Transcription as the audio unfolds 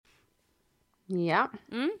Ja.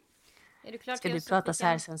 Är du klar? Ska du prata så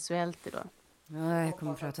här sensuellt idag? Ja, jag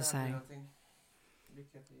kommer prata så här.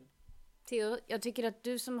 Theo, jag tycker att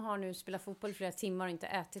du som har nu spelat fotboll flera timmar och inte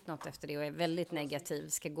ätit något efter det och är väldigt negativ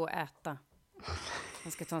ska gå och äta.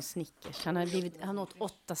 Han ska ta en Snickers. Han åt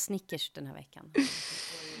 8 Snickers den här veckan.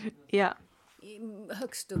 Ja.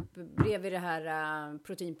 Högst upp bredvid det här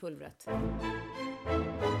proteinpulvret.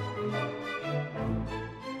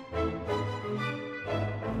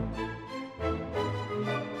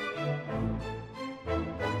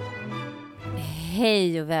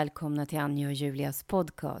 Hej och välkomna till Anja och Julias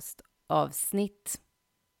podcast. Avsnitt.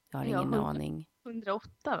 Jag har ingen aning.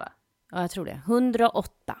 108 va? Ja, jag tror det.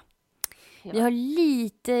 108. Ja. Vi har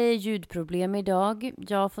lite ljudproblem idag.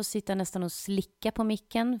 Jag får sitta nästan och slicka på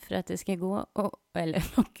micken för att det ska gå.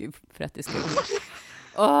 För att det ska gå.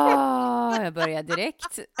 Jag börjar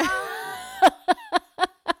direkt.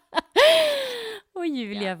 Och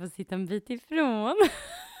Julia får sitta en bit ifrån.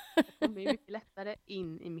 Det blir mycket lättare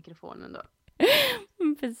in i mikrofonen då.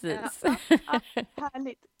 Precis. Ja,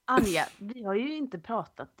 härligt. Anja, vi har ju inte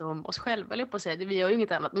pratat om oss själva, eller på att säga. Vi har ju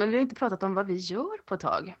inget annat, men vi har inte pratat om vad vi gör på ett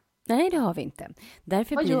tag. Nej, det har vi inte.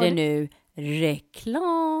 Därför Vad blir gör det du? nu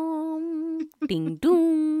reklam. Ding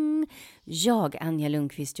dong. Jag, Anja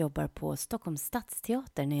Lundqvist, jobbar på Stockholms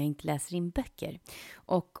stadsteater när jag inte läser in böcker.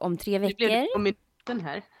 Och om 3 Nu blev du veckor... på minuten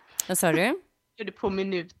här. Vad sa du? Blev du på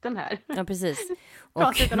minuten här? Ja, precis.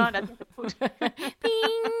 Prata utan att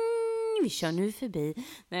Ping! Vi kör nu förbi.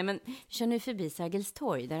 Nej, men vi kör nu förbi Sergels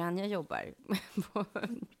torg där Anja jobbar.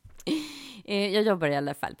 Jag jobbar i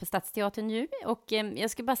alla fall på Stadsteatern nu. Och jag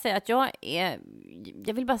ska bara säga att jag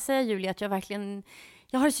vill bara säga, Julia, att jag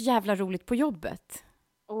har det så jävla roligt på jobbet.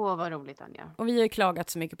 Åh, vad roligt, Anja. Och vi har ju klagat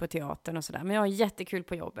så mycket på teatern och sådär. Men jag har jättekul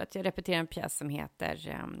på jobbet. Jag repeterar en pjäs som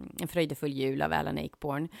heter En fröjdefull jul av Alan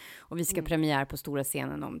Ayckbourn. Och vi ska premiär på stora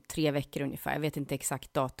scenen om 3 veckor ungefär. Jag vet inte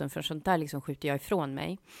exakt datum, för sånt där liksom skjuter jag ifrån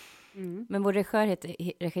mig. Men vår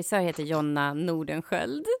regissör heter Jonna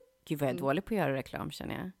Nordenskjöld. Gud vad jag är dålig på att göra reklam,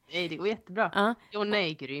 känner jag. Nej, det går jättebra. Ja. Jonna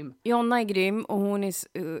är grym. Jonna är grym och hon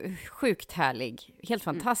är sjukt härlig. Helt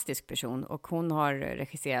fantastisk person. Och hon har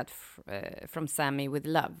regisserat From Sammy with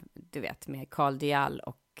Love. Du vet, med Carl Dial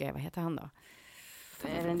och vad heter han då?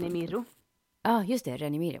 René Miro. Ja, just det,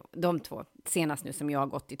 René Miro. De 2 senast nu som jag har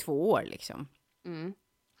gått i 2 år liksom.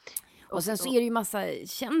 Och sen så är det ju massa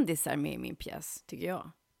kändisar med i min pjäs, tycker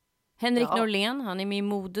jag. Henrik Norlén, han är med i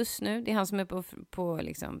Modus nu. Det är han som är på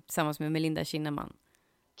liksom, tillsammans med Melinda Kinnaman.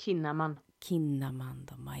 Kinnaman,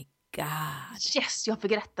 oh my god. Yes, jag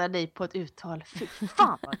fick rätta dig på ett uttal. Fy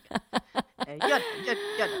fan vad gör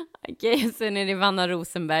det. Okej, sen är det Vanna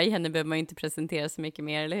Rosenberg. Henne behöver man ju inte presentera så mycket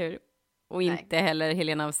mer, eller hur? Och inte heller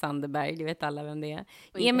Helena av Sanderberg, det vet alla vem det är.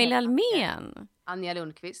 Emil Almén. Anja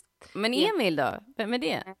Lundqvist. Men Emil då? Vem är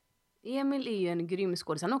det? Emil är ju en grym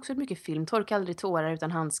skådis. Han har också mycket film. Torka aldrig tårar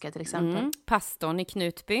utan handskar till exempel. Pastorn i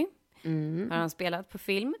Knutby har han spelat på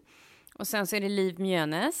film. Och sen så är det Liv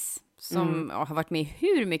Mjönes som har varit med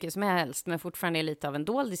hur mycket som helst, men fortfarande är lite av en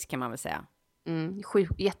doldis, kan man väl säga.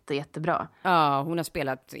 Jättebra. Ja, hon har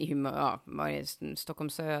spelat i Stockholm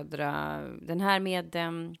Södra. Den här med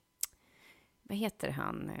vad heter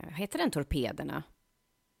han? Heter den Torpederna?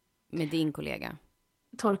 Med din kollega.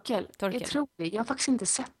 Torkel. Jag tror det. Jag har faktiskt inte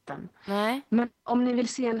sett den. Nej. Men om ni vill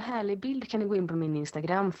se en härlig bild kan ni gå in på min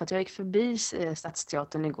Instagram. För att jag gick förbi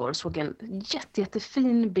Stadsteatern igår och såg en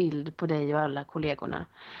jättefin bild på dig och alla kollegorna.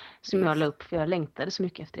 Som jag la upp, för jag längtade så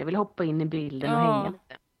mycket efter det. Jag ville hoppa in i bilden och hänga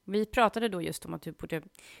lite. Vi pratade då just om att du borde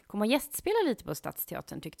komma och gästspela lite på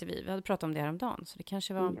Stadsteatern, tyckte vi. Vi hade pratat om det häromdagen, så det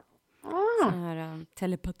kanske var sån här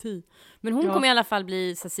telepati. Men hon kommer i alla fall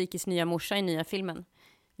bli Sassikis nya morsa i nya filmen.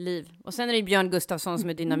 Liv. Och sen är det Björn Gustafsson som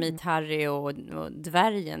är Dynamit Harry och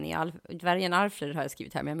Dvärgen Alfred har jag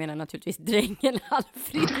skrivit här, men jag menar naturligtvis Drängen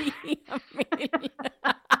Alfred Emil.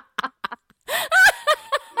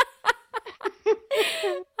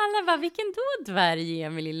 Alla bara, vilken då dvärg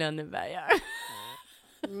Emil i Lönneberga?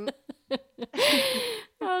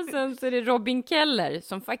 Och sen så är det Robin Keller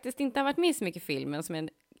som faktiskt inte har varit med så mycket i filmen, som är en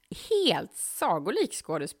helt sagolik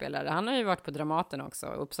skådespelare. Han har ju varit på Dramaten också,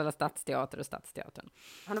 Uppsala stadsteater och Stadsteatern.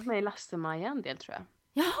 Han har varit med i Lasse-Maja en del, tror jag.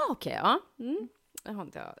 Jaha, okej, ja.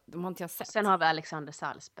 De har inte jag sett. Sen har vi Alexander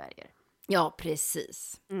Salzberger. Ja,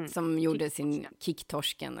 precis. Som gjorde sin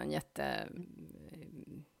Kicktorsken, en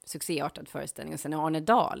succéartad föreställning. Och sen Arne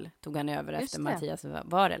Dahl tog han över efter Mattias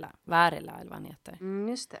Varela, eller vad han heter.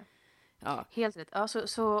 Just det. Ja. Helt rätt. Ja,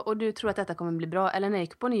 och du tror att detta kommer bli bra? Ellen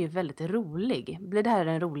Ayckbourn är ju väldigt rolig. Blir det här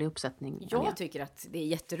en rolig uppsättning? Jag tycker att det är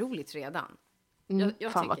jätteroligt redan.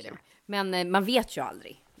 Jag fan tycker det. Men man vet ju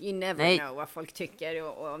aldrig. You never know vad folk tycker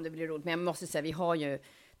och om det blir roligt. Men jag måste säga, vi har ju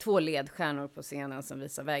 2 ledstjärnor på scenen som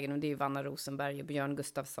visar vägen. Och det är ju Vanna Rosenberg och Björn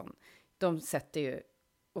Gustafsson. De sätter ju,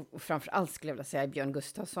 och framförallt skulle jag vilja säga Björn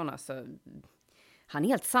Gustafsson, alltså, han är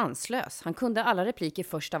helt sanslös. Han kunde alla repliker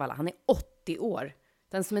först av alla. Han är 80 år.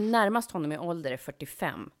 Den som är närmast honom i ålder är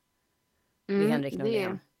 45. Det är Henrik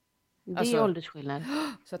Norlén. Det är åldersskillnad.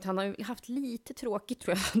 Så att han har ju haft lite tråkigt,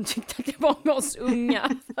 tror jag. Han tyckte att det var med oss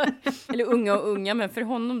unga. Eller unga och unga, men för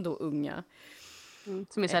honom då unga.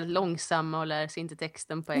 Som är så här långsamma och lär sig inte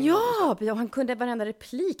texten på en gång. Ja, han kunde varenda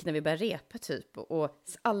replik när vi började repa typ. Och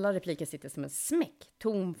alla repliker sitter som en smäck.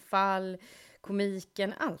 Tonfall,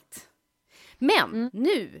 komiken, allt. Men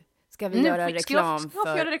nu ska vi göra reklam för... Jag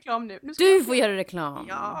får göra reklam nu. Du får göra reklam.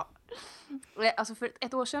 Ja. Alltså för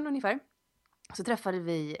 1 år sedan ungefär så träffade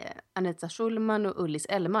vi Anita Schulman och Ullis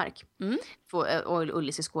Elmark. Och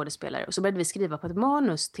Ullis är skådespelare. Och så började vi skriva på ett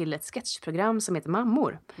manus till ett sketchprogram som heter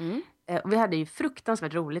Mammor. Och vi hade ju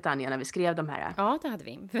fruktansvärt roligt, Anja, när vi skrev de här. Ja, det hade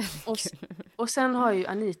vi. Och sen har ju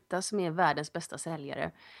Anita, som är världens bästa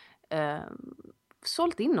säljare,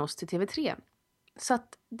 sålt in oss till TV3. Så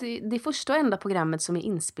att det första och enda programmet som är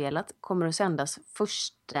inspelat kommer att sändas 1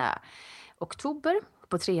 oktober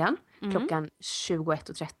på 3:an klockan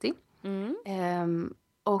 21:30.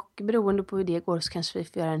 Och beroende på hur det går så kanske vi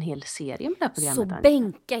får göra en hel serie med det här programmet. Så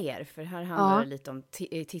bänka er, för här handlar det lite om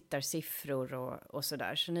tittarsiffror och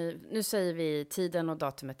sådär. Så nu säger vi tiden och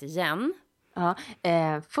datumet igen. Ja,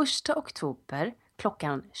 1 oktober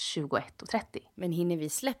klockan 21:30. Men hinner vi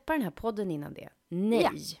släppa den här podden innan det? Nej.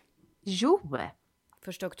 Ja. Jo.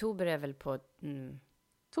 1 oktober är väl på...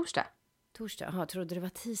 Torsdag. Jaha, trodde det var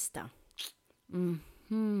tisdag.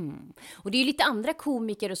 Och det är ju lite andra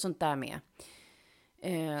komiker och sånt där med.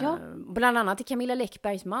 Bland annat är Camilla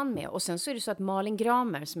Läckbergs man med. Och sen så är det så att Malin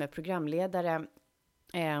Gramer, som är programledare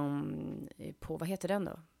på, vad heter den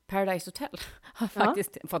då? Paradise Hotel, har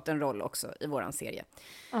faktiskt fått en roll också i våran serie.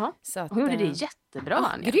 Så att, hon gjorde det jättebra.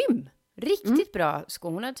 Anja. Grym! Riktigt bra.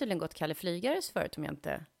 Hon har tydligen gått Kalle Flygares förut, om jag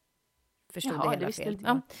inte förstod det hela fel.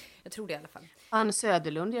 Ja, jag tror det i alla fall. Ann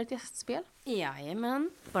Söderlund gör ett gästspel.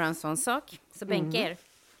 Jajamän, bara en sån sak. Så bänka er.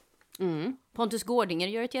 Pontus Gårdinger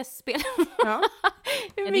gör ett gästspel. Ja.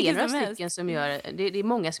 Det är några stycken som gör, det är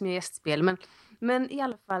många som gör gästspel, men i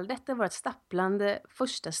alla fall, detta var ett stapplande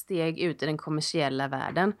första steg ut i den kommersiella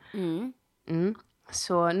världen.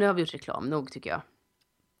 Så nu har vi gjort reklam nog, tycker jag.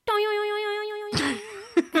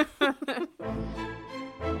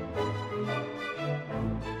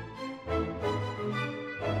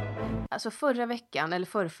 Alltså förra veckan,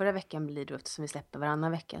 eller förra veckan blir det, eftersom vi släpper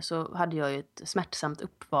varannan vecka, så hade jag ju ett smärtsamt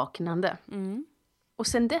uppvaknande. Och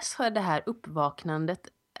sen dess har det här uppvaknandet,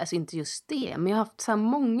 alltså inte just det, men jag har haft så här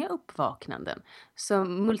många uppvaknanden. Så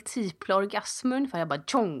multipla orgasmer ungefär, jag bara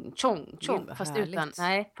tjong,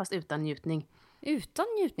 fast utan njutning. Utan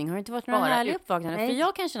njutning? Har det inte varit några härliga uppvaknanden? För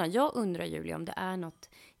jag kan känna, jag undrar, Julia, om det är något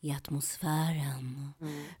i atmosfären.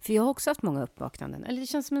 För jag har också haft många uppvaknanden. Eller det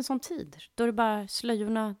känns som en sån tid, då det bara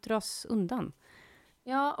slöjorna dras undan.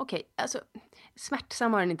 Ja, okej. Alltså,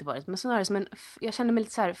 smärtsam har den inte varit. Men snarare som jag känner mig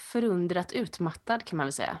lite så här förundrat utmattad, kan man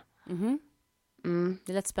väl säga.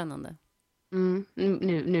 Det lät spännande. Nu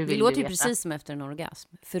vill det låter ju precis som efter en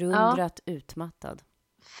orgasm. Förundrat utmattad.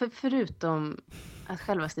 Förutom att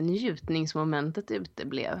självaste njutningsmomentet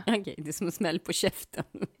uteblev. Okej, det är som en smäll på käften.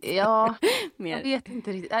 Ja, jag vet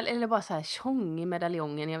inte riktigt. Eller bara så här tjong i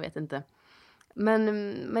medaljongen, jag vet inte.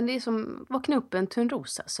 Men det är som vakna upp en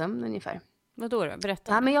Törnrosa-sömn ungefär. Vadå då?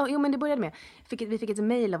 Berätta. Ja, men det började med. Vi fick ett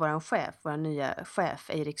mejl av vår nya chef,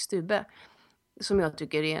 Erik Stube. Som jag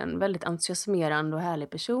tycker är en väldigt entusiasmerande och härlig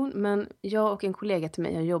person. Men jag och en kollega till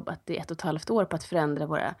mig har jobbat i 1,5 år på att förändra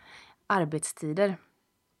våra arbetstider.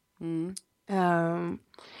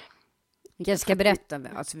 Jag ska berätta,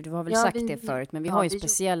 alltså, du har väl sagt det förut, men vi har ju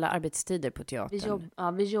speciella arbetstider på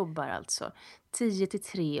teatern. Vi jobbar alltså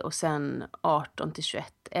 10-3 och sen 18-21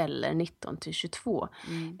 eller 19-22.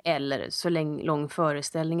 Eller så lång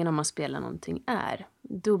föreställningen om man spelar någonting är.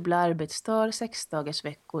 Dubbla arbetsdagar,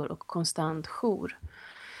 6-dagarsveckor och konstant jour.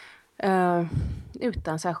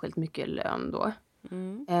 Utan särskilt mycket lön då.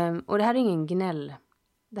 Och det här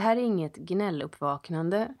är inget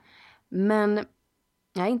gnälluppvaknande. Men,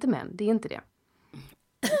 nej inte men, det är inte det.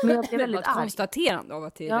 Men jag blir väldigt arg. Konstaterande av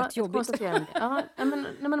att det är rätt jobbigt. Ja, men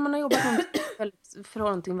när man har jobbat för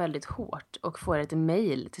någonting väldigt hårt och får ett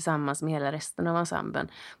mejl tillsammans med hela resten av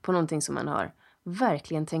ensemblen på någonting som man har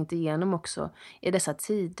verkligen tänkt igenom också i dessa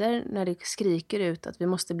tider när det skriker ut att vi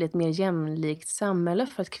måste bli ett mer jämlikt samhälle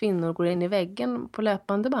för att kvinnor går in i väggen på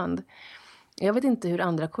löpande band. Jag vet inte hur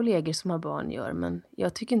andra kollegor som har barn gör, men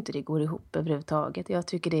jag tycker inte det går ihop överhuvudtaget. Jag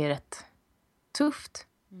tycker det är rätt tufft.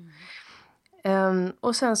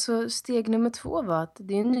 Och sen så steg nummer 2 var att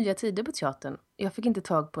det är nya tider på teatern. Jag fick inte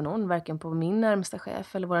tag på någon, varken på min närmsta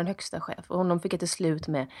chef eller vår högsta chef. Och honom fick jag till slut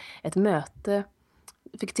med ett möte.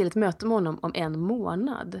 Fick till ett möte med honom om 1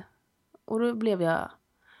 månad. Och då blev jag...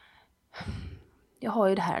 Jag har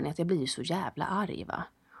ju det här att jag blir ju så jävla arg, va?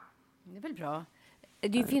 Det är väl bra.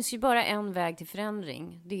 Det finns ju bara en väg till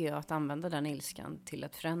förändring. Det är att använda den ilskan till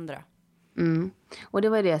att förändra. Och det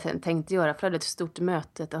var det jag tänkte göra. För det är ett stort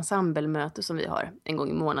möte, ett ensemblemöte som vi har en gång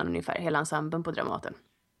i månaden ungefär. Hela ensemblen på Dramaten.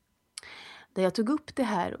 Där jag tog upp det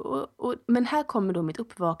här. Men här kommer då mitt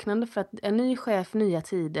uppvaknande. För att en ny chef, nya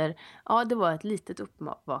tider. Ja, det var ett litet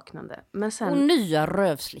uppvaknande. Men sen... Och nya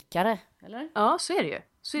rövslickare, eller? Ja, så är det ju.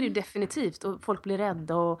 Så är det ju definitivt. Och folk blir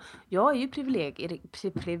rädda. Och jag är ju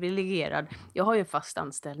privilegierad. Jag har ju en fast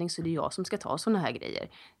anställning, så det är jag som ska ta såna här grejer.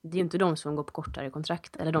 Det är ju inte de som går på kortare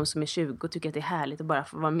kontrakt. Eller de som är 20 och tycker att det är härligt att bara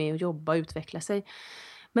få vara med och jobba och utveckla sig.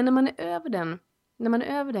 Men när man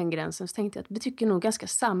är över den gränsen så tänkte jag att vi tycker nog ganska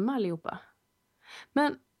samma allihopa.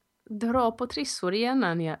 Men dra på trissor igen,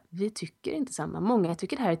 Anja. Vi tycker inte samma. Många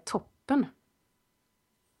tycker det här är toppen.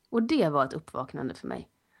 Och det var ett uppvaknande för mig.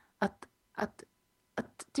 Att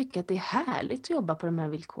tycka att det är härligt att jobba på de här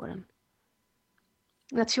villkoren.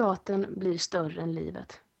 När teatern blir större än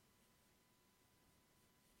livet.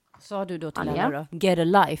 Sa du då till Anja? alla då? Get a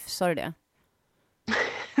life, sa du det?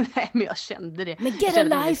 Nej, men jag kände det. Men get a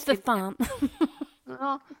life för fan!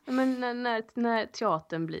 Ja, men när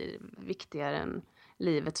teatern blir viktigare än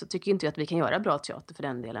livet så tycker inte jag att vi kan göra bra teater för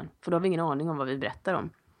den delen. För då har vi ingen aning om vad vi berättar om.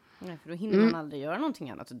 Nej, för då hinner man aldrig göra någonting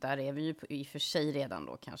annat. Och där är vi ju i och för sig redan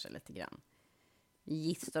då kanske lite grann. Vi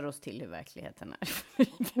gissar oss till hur verkligheten är.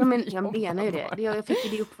 Ja, men jag menar ju det. Jag fick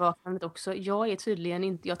ju det uppvaknandet också. Jag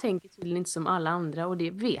tänker tydligen inte som alla andra. Och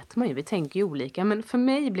det vet man ju. Vi tänker ju olika. Men för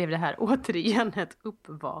mig blev det här återigen ett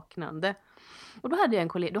uppvaknande. Och då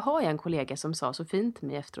har jag en kollega som sa så fint till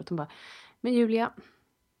mig efteråt. Hon bara, men Julia,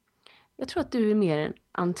 jag tror att du är mer en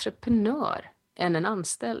entreprenör än en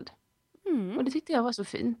anställd. Och det tyckte jag var så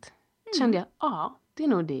fint. Kände jag, ja, det är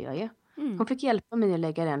nog det jag är. Hon fick hjälpa mig att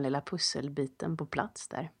lägga den lilla pusselbiten på plats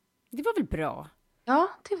där. Det var väl bra? Ja,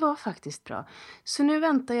 det var faktiskt bra. Så nu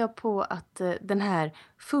väntar jag på att den här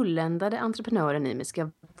fulländade entreprenören i mig ska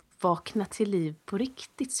vakna till liv på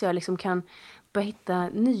riktigt. Så jag liksom kan börja hitta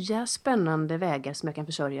nya spännande vägar som jag kan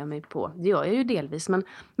försörja mig på. Det gör jag ju delvis,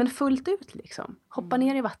 men fullt ut liksom. Hoppa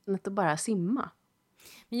ner i vattnet och bara simma.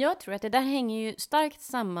 Men jag tror att det där hänger ju starkt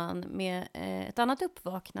samman med ett annat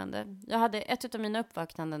uppvaknande. Jag hade ett av mina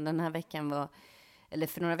uppvaknanden den här veckan eller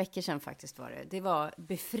för några veckor sedan faktiskt var det. Det var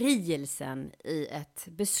befrielsen i ett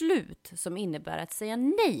beslut som innebär att säga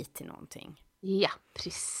nej till någonting. Ja,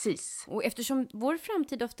 precis. Och eftersom vår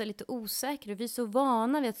framtid ofta är lite osäker och vi är så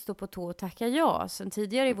vana vid att stå på tå och tacka ja sen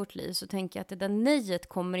tidigare i vårt liv, så tänker jag att det där nejet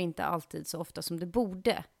kommer inte alltid så ofta som det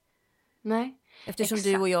borde. Nej. Eftersom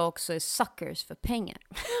exakt. du och jag också är suckers för pengar.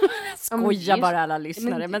 Skojar bara alla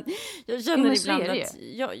lyssnare. Men jag känner ibland att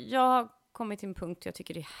jag har kommit till en punkt där jag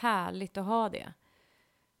tycker det är härligt att ha det.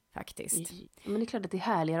 Faktiskt. Men det är klart att det är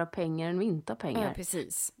härligare att ha pengar än att inte ha pengar. Ja,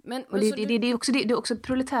 precis. Och det är också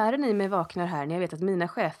proletären i mig vaknar här när jag vet att mina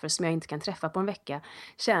chefer som jag inte kan träffa på en vecka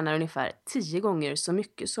tjänar ungefär 10 gånger så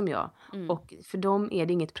mycket som jag. Och för dem är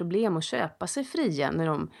det inget problem att köpa sig fria när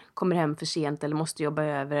de kommer hem för sent eller måste jobba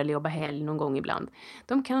över eller jobba helg någon gång ibland.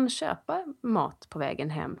 De kan köpa mat på vägen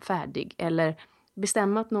hem färdig eller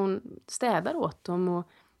bestämma att någon städar åt dem, och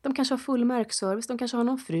de kanske har full markservice, de kanske har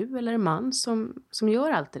någon fru eller en man som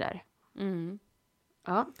gör allt det där.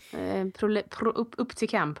 Ja, upp till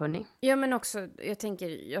kamp, hörni. Ja, men också,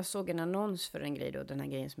 jag såg en annons för en grej då, den här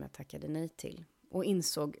grejen som jag tackade nej till. Och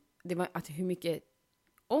insåg hur mycket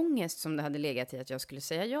ångest som det hade legat i att jag skulle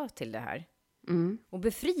säga ja till det här. Och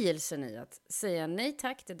befrielsen i att säga nej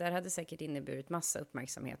tack, det där hade säkert inneburit massa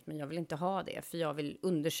uppmärksamhet, men jag vill inte ha det, för jag vill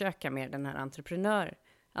undersöka mer den här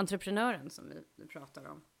entreprenören som vi pratar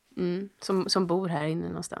om. Som bor här inne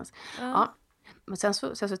någonstans. Ja. Men sen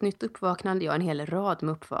så ett nytt uppvaknande. Jag har en hel rad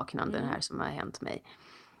med uppvaknanden här som har hänt mig.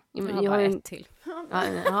 Jag har ett till.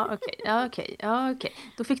 Okej.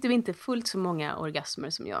 Då fick du inte fullt så många orgasmer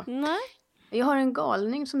som jag. Nej. Jag har en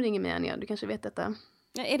galning som ringer mig, Anja. Du kanske vet detta.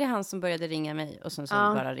 Ja, är det han som började ringa mig och sen så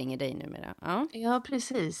bara ringer dig numera? Ja,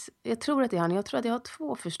 precis. Jag tror att det är han. Jag tror att jag har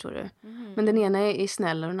 2, förstår du. Men den ena är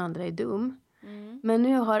snäll och den andra är dum. Men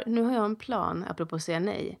nu har jag en plan, apropå att säga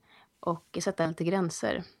nej, och sätta lite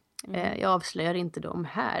gränser. Jag avslöjar inte dem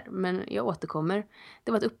här, men jag återkommer.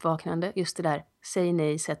 Det var ett uppvaknande, just det där. Säg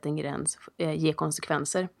nej, sätt en gräns, ge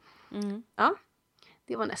konsekvenser. Ja,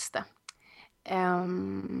 det var nästa.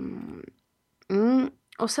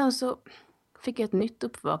 Och sen så fick jag ett nytt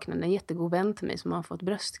uppvaknande. En jättegod vän till mig som har fått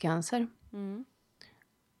bröstcancer.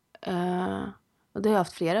 Och det har jag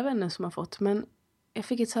haft flera vänner som har fått. Men jag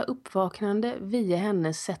fick ett så här uppvaknande via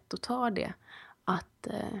hennes sätt att ta det. Att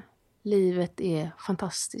livet är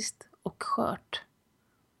fantastiskt och skört.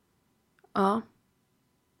 Ja.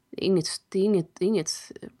 Det är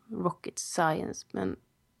inget rocket science.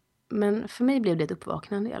 Men för mig blev det ett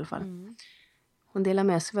uppvaknande i alla fall. Hon delar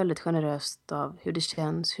med sig väldigt generöst av hur det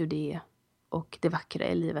känns, hur det är. Och det vackra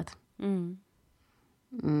i livet.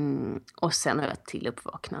 Och sen har jag ett till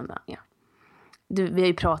uppvaknande. Ja. Vi har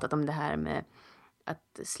ju pratat om det här med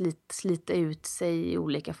att slita ut sig i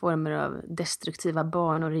olika former av destruktiva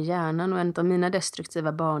banor i hjärnan. Och en av mina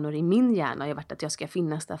destruktiva banor i min hjärna har varit att jag ska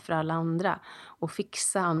finnas där för alla andra. Och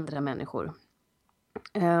fixa andra människor.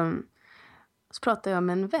 Så pratade jag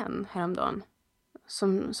med en vän häromdagen.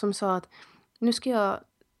 Som sa att nu ska jag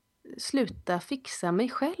sluta fixa mig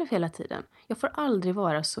själv hela tiden. Jag får aldrig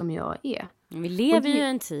vara som jag är. Vi lever ju i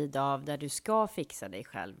en tid där du ska fixa dig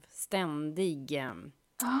själv.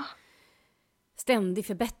 Ständig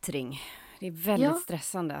förbättring. Det är väldigt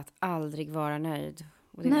stressande att aldrig vara nöjd.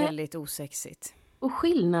 Och det är väldigt osexigt. Och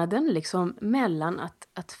skillnaden liksom mellan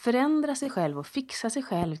att förändra sig själv och fixa sig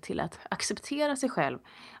själv till att acceptera sig själv.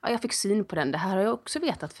 Ja, jag fick syn på den. Det här har jag också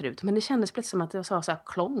vetat förut. Men det kändes plötsligt som att jag sa så här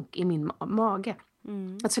klonk i min mage.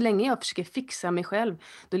 Att så länge jag försöker fixa mig själv,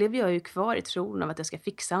 då lever jag ju kvar i tron av att jag ska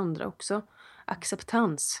fixa andra också.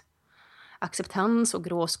 Acceptans och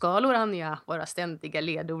gråskalor, Anja, våra ständiga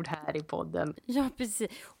ledord här i podden. Ja, precis.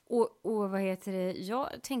 Och vad heter det? Jag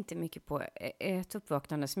tänkte mycket på ett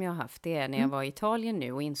uppvaknande som jag har haft. Det är när jag var i Italien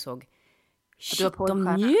nu och insåg att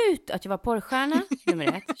jag var porrstjärna,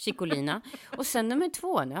 nummer 1, Chicolina. Och sen nummer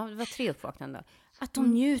 2, det var 3 uppvaknanden. Att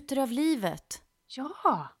de njuter av livet.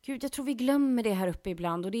 Ja. Gud, jag tror vi glömmer det här uppe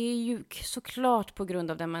ibland. Och det är ju såklart på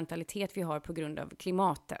grund av den mentalitet vi har på grund av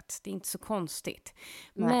klimatet. Det är inte så konstigt.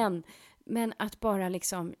 Men att bara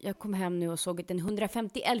liksom, jag kom hem nu och såg den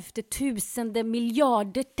 151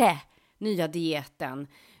 miljarderte nya dieten.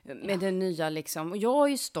 Med den nya liksom, och jag har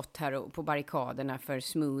ju stått här på barrikaderna för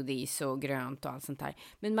smoothies och grönt och allt sånt där.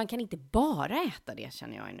 Men man kan inte bara äta det,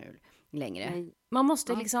 känner jag nu längre. Nej. Man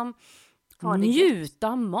måste liksom njuta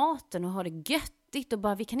av maten och ha det göttigt. Och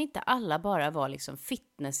bara, vi kan inte alla bara vara liksom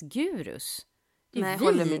fitnessgurus. Det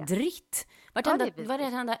är vidrigt.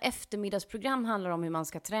 Vartenda eftermiddagsprogram handlar om hur man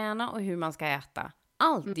ska träna och hur man ska äta.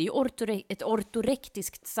 Allt är ju ett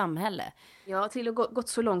ortorektiskt samhälle. Ja, till och gått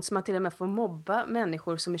så långt som att till och med få mobba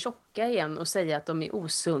människor som är tjocka igen och säga att de är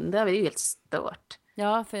osunda. Det är ju helt stört.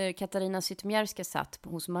 Ja, för Katarina Zytomierska satt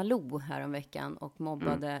hos Malou häromveckan och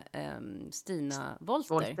mobbade Stina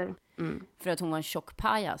Wolter. För att hon var en tjock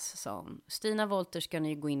pajas, sa hon. Stina Wolter ska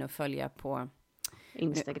ni gå in och följa på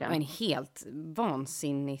Instagram. En helt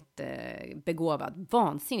vansinnigt begåvad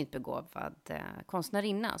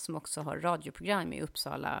konstnärinna som också har radioprogram i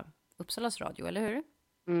Uppsalas radio, eller hur?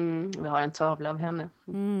 Vi har en tavla av henne.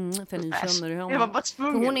 För ni känner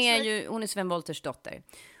hur hon är Sven Wolters dotter.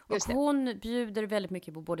 Och hon bjuder väldigt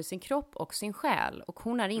mycket på både sin kropp och sin själ. Och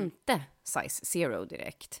hon är inte size zero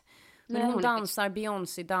direkt. Men hon dansar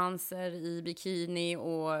Beyoncé-danser i bikini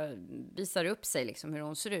och visar upp sig liksom hur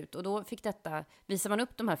hon ser ut. Och då visar man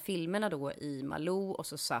upp de här filmerna då i Malou. Och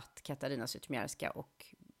så satt Katarina Zytomierska och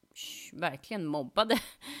verkligen mobbade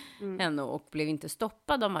henne och blev inte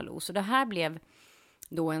stoppad av Malou. Så det här blev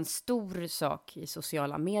då en stor sak i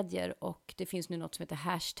sociala medier. Och det finns nu något som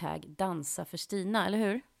heter #dansa för Stina, eller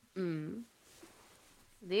hur?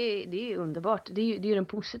 Det är underbart. Det är ju den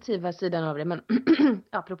positiva sidan av det. Men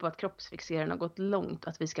apropå att kroppsfixeringen har gått långt.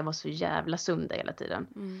 Att vi ska vara så jävla sunda hela tiden.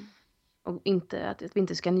 Och att vi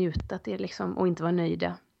inte ska njuta att det liksom, och inte vara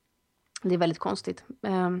nöjda. Det är väldigt konstigt.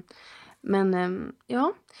 Men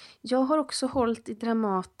jag har också hållit i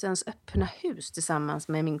Dramatens öppna hus tillsammans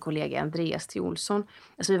med min kollega Andreas T. Olsson.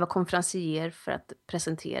 Alltså vi var konferencier för att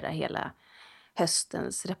presentera hela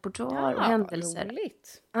höstens repertoar och händelser.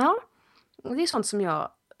 Roligt. Ja, och det är sånt som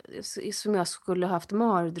jag skulle ha haft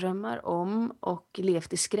mardrömmar om och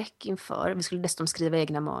levt i skräck inför. Vi skulle dessutom skriva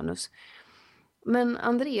egna manus. Men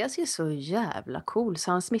Andreas är så jävla cool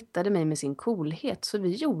så han smittade mig med sin coolhet. Så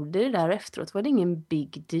vi gjorde det där och efteråt var det ingen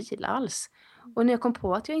big deal alls. Och när jag kom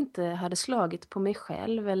på att jag inte hade slagit på mig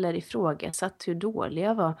själv eller ifrågasatt hur dålig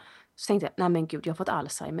jag var. Så tänkte jag, nej men gud, jag har fått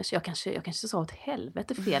Alzheimer så jag kanske sa åt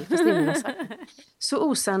helvete fel. Fast ingen har sagt. Så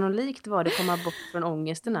osannolikt var det att komma bort från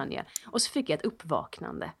ångesten, Anja. Och så fick jag ett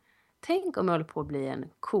uppvaknande. Tänk om jag håller på att bli en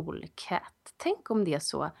cool cat. Tänk om det är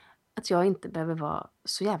så att jag inte behöver vara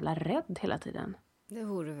så jävla rädd hela tiden. Det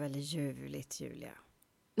vore väl ljuvligt, Julia.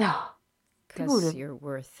 Ja. 'Cause you're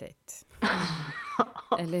worth it.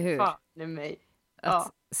 Eller hur? Fan, det är mig.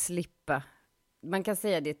 Att slippa man kan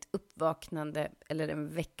säga det är ett uppvaknande eller en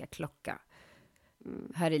väckarklocka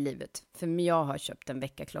här i livet. För jag har köpt en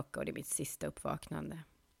väckarklocka och det är mitt sista uppvaknande.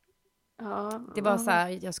 Ja, Det var så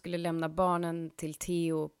här, jag skulle lämna barnen till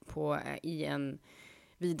Theo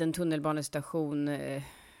vid en tunnelbanestation,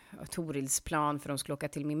 Torilsplan, för de skulle åka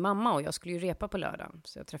till min mamma och jag skulle ju repa på lördagen.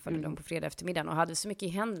 Så jag träffade dem på fredag eftermiddagen och hade så mycket i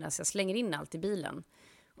händerna så jag slänger in allt i bilen.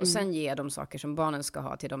 Och sen ger jag dem saker som barnen ska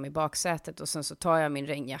ha till dem i baksätet och sen så tar jag min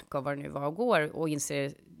regnjacka och vad det nu var och går och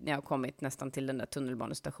inser när jag har kommit nästan till den där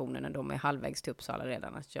tunnelbanestationen när de är halvvägs till Uppsala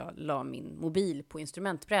redan att jag la min mobil på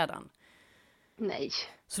instrumentbrädan. Nej.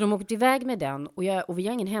 Så de åkte iväg med den och vi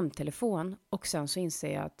har ingen hemtelefon och sen så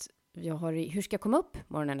inser jag att hur ska jag komma upp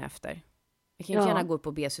morgonen efter? Jag kan ju gärna gå upp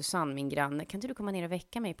och be Susanne, min granne. Kan inte du komma ner och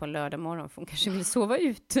väcka mig på en lördag morgon? För hon kanske vill sova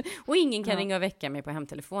ut. Och ingen kan ringa och väcka mig på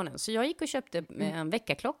hemtelefonen. Så jag gick och köpte en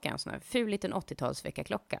väckarklocka. En sån här ful liten 80-tals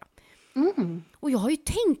väckarklocka. Och jag har ju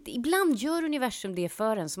tänkt, ibland gör universum det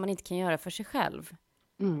för en som man inte kan göra för sig själv.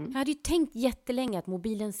 Jag hade ju tänkt jättelänge att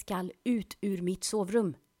mobilen ska ut ur mitt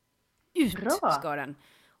sovrum. Ut ska den.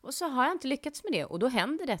 Och så har jag inte lyckats med det. Och då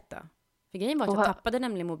händer detta. För grejen var att jag tappade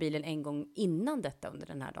nämligen mobilen en gång innan detta under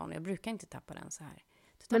den här dagen. Jag brukar inte tappa den så här.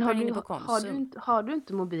 Men har du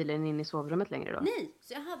inte mobilen in i sovrummet längre då? Nej,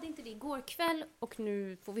 så jag hade inte det igår kväll. Och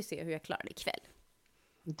nu får vi se hur jag klarar det ikväll.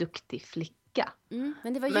 Duktig flicka.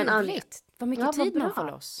 Men det var ljuvligt. Vad mycket tid man får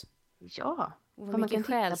loss. Ja. Och vad mycket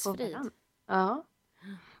själsfrid. Ja.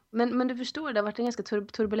 Men du förstår, det har varit en ganska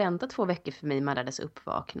turbulenta 2 veckor för mig med alla dessa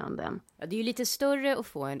uppvaknanden. Ja, det är ju lite större att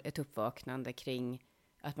få ett uppvaknande kring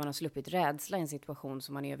att man har sluppit rädsla i en situation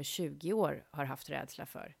som man i över 20 år har haft rädsla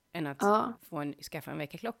för. Än att skaffa en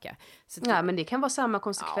väckarklocka. Så men det kan vara samma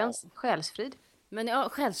konsekvens. Själsfrid. Men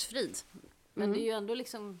själsfrid. Men det är ju ändå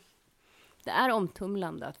liksom... Det är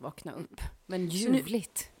omtumlande att vakna upp. Men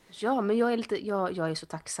ljuvligt. Ja, men jag är så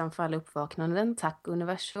tacksam för alla uppvaknanden. Tack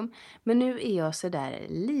universum. Men nu är jag så där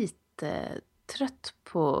lite trött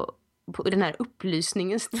på den här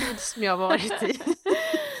upplysningens tid som jag har varit i.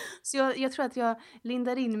 Så jag tror att jag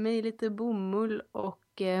lindar in mig i lite bomull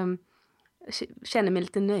och känner mig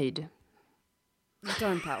lite nöjd. Jag tar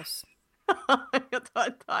en paus. Jag tar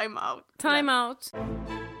en time-out. Time-out.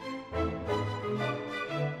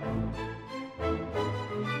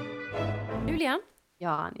 Julia? Ja,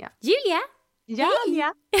 Anja. Julia? Ja,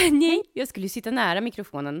 Anja. Nej, jag skulle ju sitta nära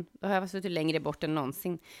mikrofonen. Då har jag suttit längre bort än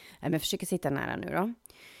någonsin. Men jag försöker sitta nära nu då.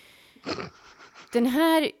 Den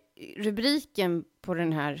här rubriken på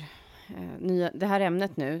den här det här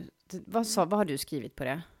ämnet nu. Vad har du skrivit på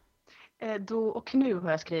det? Då och nu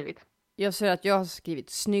har jag skrivit. Jag säger att jag har skrivit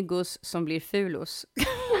snyggos som blir fulos.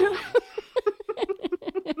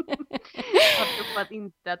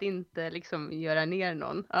 Att inte liksom göra ner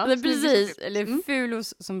någon. Ja, precis, eller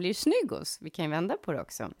fulos som blir snyggos. Vi kan ju vända på det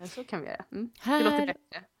också. Ja, så kan vi göra. Det låter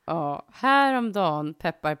bättre. Ja, häromdagen,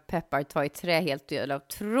 peppar, ta i trä helt jävla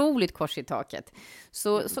otroligt kors i taket.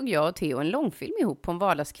 Så såg jag och Theo en långfilm ihop på en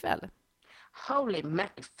vardagskväll. Holy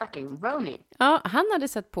fucking Ronny. Ja, han hade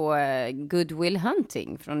sett på Good Will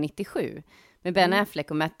Hunting från 97 med Ben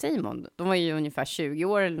Affleck och Matt Damon. De var ju ungefär 20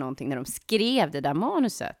 år eller någonting när de skrev det där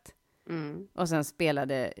manuset. Och sen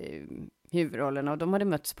spelade huvudrollerna och de hade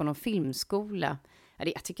mötts på någon filmskola.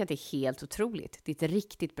 Jag tycker att det är helt otroligt. Det är ett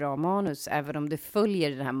riktigt bra manus, även om det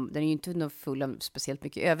följer den är ju inte full av speciellt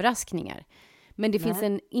mycket överraskningar. Men det finns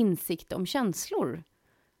en insikt om känslor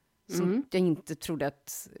som jag inte trodde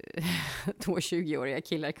att 2 20-åriga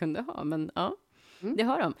killar kunde ha. Men ja, det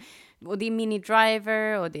har de. Och det är Minnie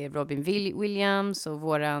Driver och det är Robin Williams och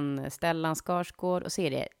våran Stellan Skarsgård. Och så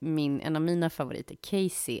är det en av mina favoriter,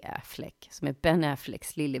 Casey Affleck, som är Ben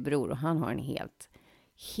Afflecks lillebror. Och han har en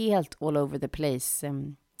helt all over the place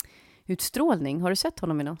utstrålning. Har du sett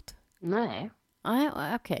honom i något? Nej.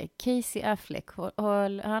 Okej. Casey Affleck.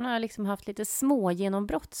 Han har liksom haft lite små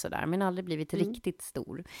genombrott sådär, men aldrig blivit riktigt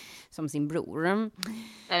stor som sin bror.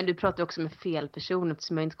 Du pratar också med fel person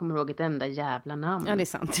eftersom jag inte kommer ihåg ett enda jävla namn. Ja, det är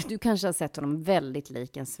sant. Du kanske har sett honom väldigt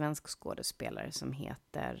lik en svensk skådespelare som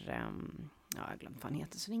heter... jag har glömt vad han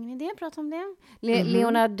heter, så det är ingen idé att prata om det.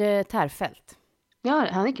 Leonard Tärfelt. Ja,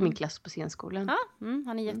 han gick i min klass på scenskolan. Ja,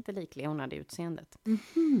 han är jättelik Leonard i utseendet.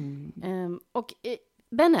 Och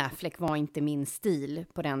Ben Affleck var inte min stil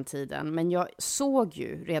på den tiden, men jag såg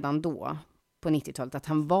ju redan då på 90-talet att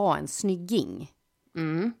han var en snygging.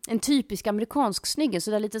 En typisk amerikansk snygging,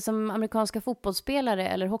 så där lite som amerikanska fotbollsspelare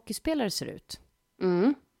eller hockeyspelare ser ut.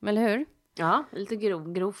 Eller hur? Ja, lite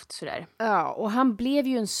grovt sådär. Ja, och han blev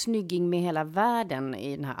ju en snygging med hela världen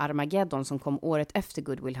i den här Armageddon som kom året efter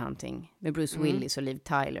Good Will Hunting. Med Bruce Willis och Liv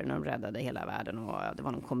Tyler när de räddade hela världen. Och det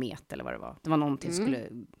var någon komet eller vad det var. Det var någonting som skulle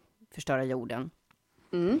förstöra jorden.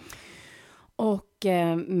 Och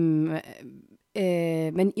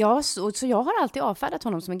men så jag har alltid avfärdat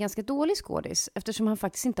honom som en ganska dålig skådis, eftersom han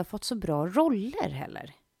faktiskt inte har fått så bra roller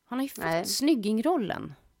heller. Han har ju fått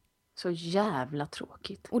snyggingrollen. Så jävla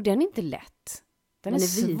tråkigt. Och den är inte lätt. Den är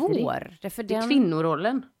svår. Därför det är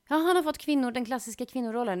kvinnorollen. Ja, han har fått den klassiska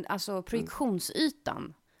kvinnorollen, alltså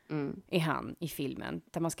projektionsytan är han i filmen.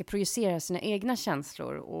 Där man ska projicera sina egna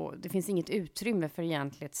känslor och det finns inget utrymme för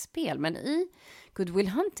egentligen ett spel. Men i Good Will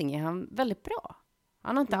Hunting är han väldigt bra.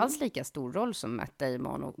 Han har inte alls lika stor roll som Matt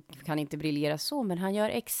Damon och kan inte briljera så, men han gör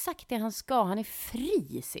exakt det han ska. Han är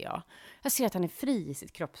fri, ser jag. Jag ser att han är fri i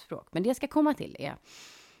sitt kroppsspråk. Men det jag ska komma till är...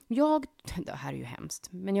 det här är ju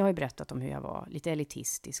hemskt, men jag har ju berättat om hur jag var lite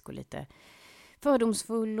elitistisk och lite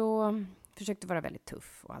fördomsfull och försökte vara väldigt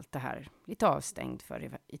tuff och allt det här. Lite avstängd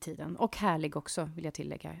för i tiden. Och härlig också, vill jag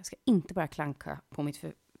tillägga. Jag ska inte bara klanka på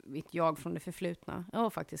mitt jag från det förflutna. Jag var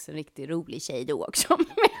faktiskt en riktigt rolig tjej då också.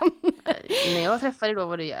 Men... När jag träffade dig då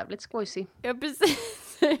var du jävligt skojsig. Ja,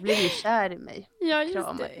 precis. Du blev ju kär i mig. Ja, just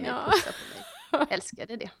Kramade det. mig, Ja. pussade på mig.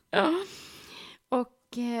 Älskade det. Ja.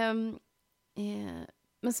 Och...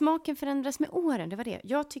 men smaken förändras med åren, det var det.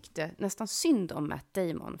 Jag tyckte nästan synd om Matt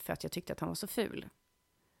Damon för att jag tyckte att han var så ful.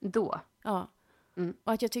 Då? Ja.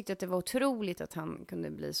 Och att jag tyckte att det var otroligt att han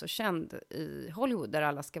kunde bli så känd i Hollywood där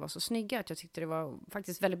alla ska vara så snygga. Att jag tyckte det var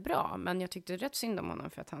faktiskt väldigt bra. Men jag tyckte rätt synd om honom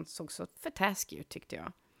för att han såg så förtäskig ut, tyckte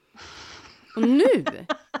jag. Och nu...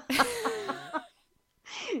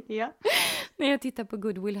 Ja. När jag tittar på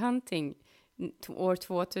Good Will Hunting år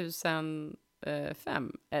 2005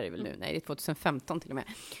 är det väl nu, nej det är 2015 till och med,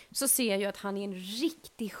 så ser jag ju att han är en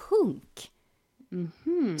riktig hunk.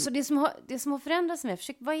 Så det som har förändrats med,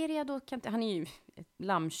 vad är det jag då kan, han är ju ett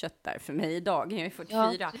lammkött där för mig idag, jag är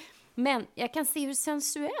 44, ja. Men jag kan se hur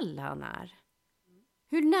sensuell han är,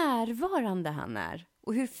 hur närvarande han är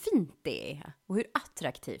och hur fint det är och hur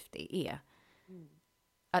attraktivt det är.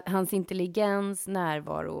 Att hans intelligens,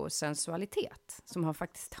 närvaro och sensualitet som han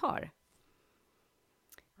faktiskt har.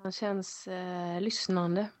 Han känns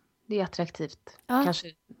lyssnande. Det är attraktivt. Ja.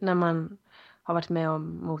 Kanske när man har varit med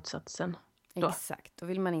om motsatsen. Då. Exakt. Då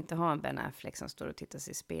vill man inte ha en Ben Affleck som står och tittar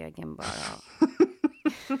sig i spegeln bara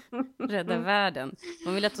och rädda världen.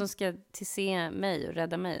 Man vill att de ska se mig och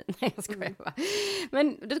rädda mig. Nej, jag skojar bara.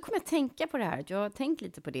 Men då kommer jag tänka på det här. Jag har tänkt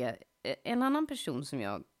lite på det. En annan person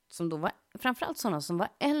som då var, framförallt sådana som var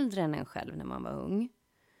äldre än en själv när man var ung.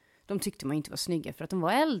 De tyckte man inte var snygga för att de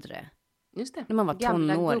var äldre. Just det. När man var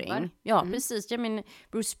tonåring. Ja, precis. Jag menar,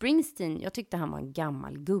 Bruce Springsteen, jag tyckte han var en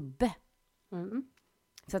gammal gubbe.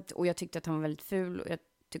 Så att, och jag tyckte att han var väldigt ful och jag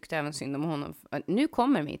tyckte även synd om honom. Nu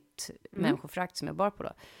kommer mitt människofrakt som jag bar på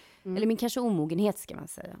då. Eller min kanske omogenhet ska man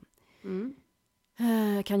säga.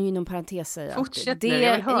 Jag kan ju inom parentes säga fortsätt det, nu,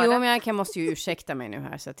 jag vill höra. Jo, men jag måste ju ursäkta mig nu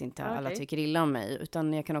här så att inte alla tycker illa om mig.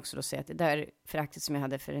 Utan jag kan också då säga att det där föraktet som jag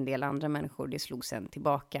hade för en del andra människor, det slog sen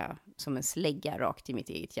tillbaka som en slägga rakt i mitt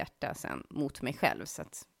eget hjärta sen mot mig själv. Så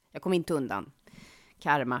att jag kom inte undan.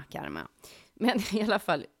 Karma. Men i alla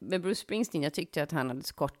fall, med Bruce Springsteen, jag tyckte att han hade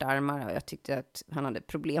så korta armar och jag tyckte att han hade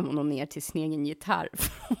problem att nå ner till sin egen gitarr.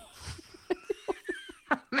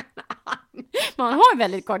 Man har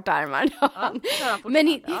väldigt korta armar.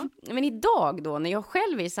 Men idag då, när jag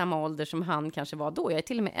själv är i samma ålder som han kanske var då, jag är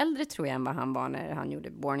till och med äldre tror jag än vad han var när han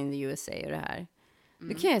gjorde Born in the USA och det här.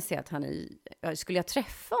 Då kan jag se att skulle jag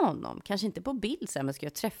träffa honom, kanske inte på bild sen, men skulle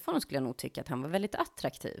jag träffa honom skulle jag nog tycka att han var väldigt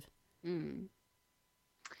attraktiv.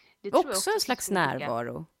 Det också en slags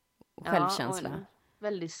närvaro och självkänsla. Och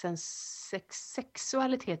väldigt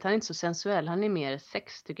sexualitet. Han är inte så sensuell, han är mer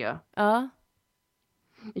sex tycker jag. Ja.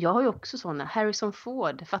 Jag har ju också sådana. Harrison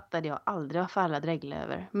Ford fattade jag aldrig varför alla dreglar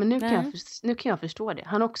över. Men nu kan jag förstå det.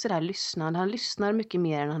 Han är också där lyssnande. Han lyssnar mycket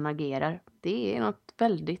mer än han agerar. Det är något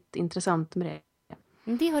väldigt intressant med det.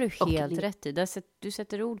 Det har du helt rätt i. Du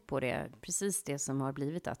sätter ord på det. Precis det som har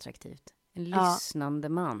blivit attraktivt. En lyssnande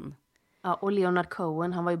man. Ja, och Leonard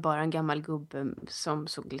Cohen, han var ju bara en gammal gubbe som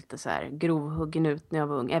såg lite så här grovhuggen ut när jag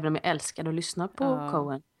var ung. Även om jag älskade att lyssna på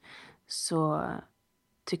Cohen. Så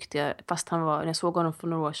tyckte jag, fast när jag såg honom för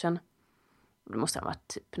några år sedan, då måste han ha varit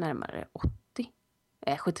typ närmare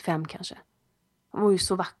 75 kanske. Han var ju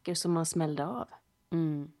så vacker som man smällde av.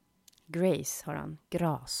 Grace har han,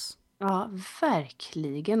 gras. Ja,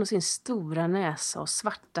 verkligen. Och sin stora näsa och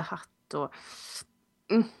svarta hatt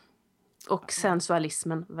och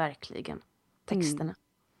sensualismen, verkligen. Texterna.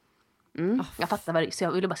 Jag fattar så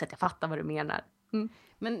jag ville bara säga att jag fattar vad du menar.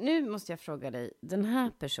 Men nu måste jag fråga dig, den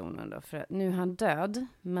här personen då, för nu är han död,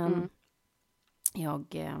 men jag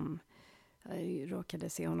råkade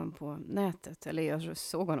se honom på nätet, eller jag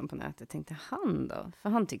såg honom på nätet, tänkte han då, för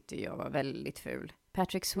han tyckte jag var väldigt ful.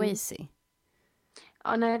 Patrick Swayze.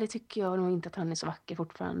 Ja, nej, det tycker jag nog inte att han är så vacker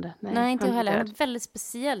fortfarande. Nej, inte jag han är heller. Han har död. ett väldigt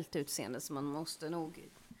speciellt utseende som man måste nog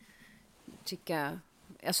tycka...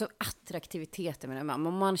 Alltså attraktiviteten med den.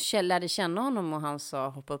 Om man lärde känna honom och han sa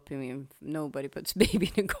hoppa upp i min nobody puts baby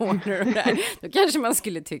in the corner och där, då kanske man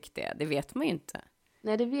skulle tycka det. Det vet man ju inte.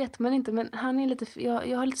 Nej, det vet man inte, men han är lite...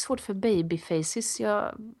 Jag har lite svårt för babyfaces.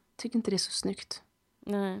 Jag tycker inte det är så snyggt.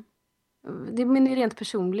 Nej. Men det är rent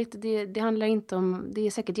personligt. Det handlar inte om... Det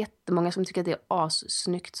är säkert jättemånga som tycker att det är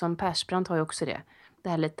assnyggt. Som Persbrandt har ju också det. Det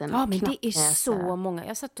här liten Ja, men det är knappnäsa. så många.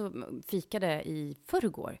 Jag satt och fikade i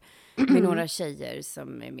förrgår med några tjejer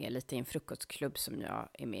som är med lite i en frukostklubb som jag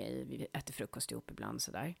är med i. Vi äter frukost ihop ibland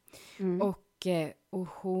sådär. Och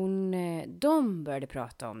de började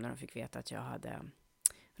prata om när de fick veta att jag hade...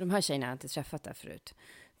 De här tjejerna har inte träffat där förut.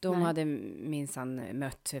 De hade minsann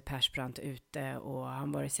mött Persbrandt ute och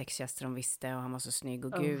han var det sexigaste de visste och han var så snygg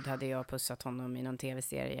och gud hade jag pussat honom i någon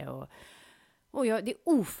tv-serie och det är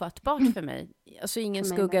ofattbart för mig. Alltså ingen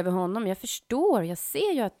skugga över honom. Jag förstår, jag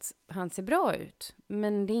ser ju att han ser bra ut.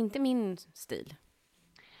 Men det är inte min stil.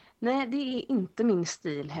 Nej, det är inte min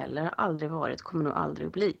stil heller. Har aldrig varit, kommer nog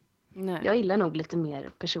aldrig bli. Nej. Jag gillar nog lite mer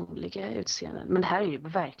personliga utseenden. Men det här är ju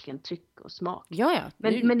verkligen tryck och smak. Ja.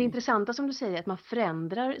 Men det intressanta som du säger är att man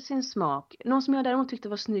förändrar sin smak. Någon som jag däremot tyckte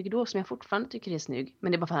var snygg då, som jag fortfarande tycker är snygg.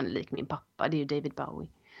 Men det är bara för han är lik min pappa. Det är ju David Bowie.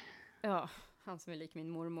 Ja, han som är lik min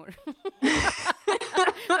mormor.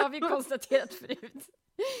 Det har vi konstaterat förut.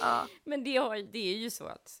 Ja. Men det är ju så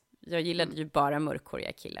att jag gillade ju bara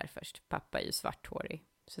mörkhåriga killar först. Pappa är ju svarthårig.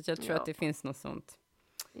 Så jag tror att det finns något sånt.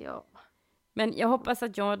 Ja. Men jag hoppas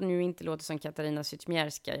att jag nu inte låter som Katarina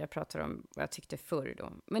Zytomierska. Jag pratar om vad jag tyckte förr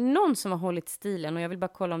då. Men någon som har hållit stilen, och jag vill bara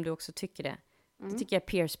kolla om du också tycker det. Det tycker jag är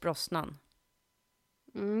Pierce Brosnan.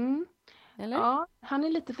 Mm. Eller? Ja, han är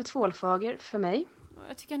lite för tvålfager för mig.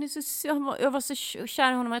 Jag tycker han är så... Jag var så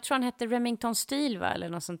kär i honom. Jag tror han hette Remington Steele, va? Eller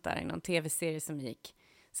något sånt där. I någon tv-serie som gick.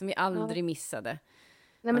 Som vi aldrig missade.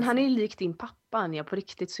 Nej, men han är ju lik din pappa, Anja. På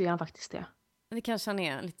riktigt så är han faktiskt det. Det kanske han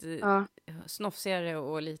är. Lite snofsigare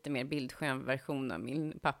och lite mer bildskön version av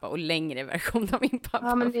min pappa. Och längre version av min pappa.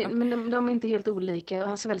 Ja, men de är inte helt olika.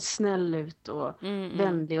 Han ser väldigt snäll ut och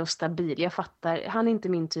vänlig och stabil. Jag fattar. Han är inte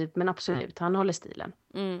min typ, men absolut. Han håller stilen.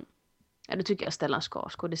 Ja, då tycker jag Stellan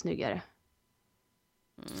Skarsgård är snyggare.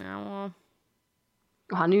 Ja.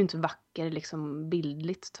 Och han är ju inte vacker liksom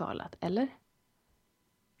bildligt talat, eller?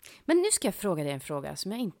 Men nu ska jag fråga dig en fråga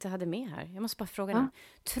som jag inte hade med här. Jag måste bara fråga dig.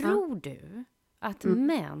 Tror du att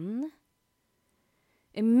män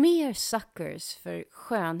är mer suckers för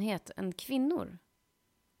skönhet än kvinnor?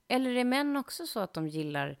 Eller är män också så att de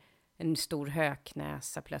gillar en stor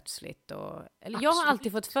höknäsa plötsligt? Eller jag har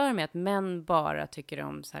alltid fått för mig att män bara tycker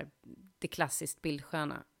om så här, det klassiskt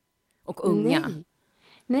bildsköna. Och unga.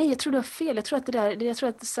 Nej, jag tror du har fel. Jag tror att det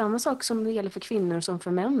är samma sak som det gäller för kvinnor som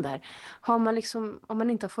för män där. Om man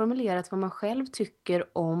inte har formulerat vad man själv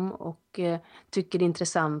tycker om och tycker det är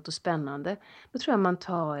intressant och spännande, då tror jag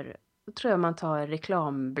man tar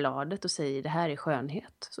reklambladet och säger det här är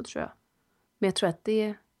skönhet. Så tror jag. Men jag tror att det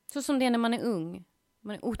är... Så som det är när man är ung.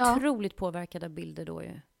 Man är otroligt påverkad av bilder då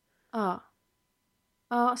ju. Ja.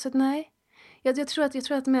 Ja, så att nej. Jag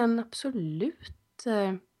tror att män absolut...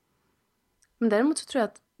 Men däremot så tror jag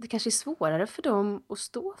att det kanske är svårare för dem att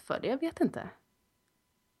stå för det. Jag vet inte.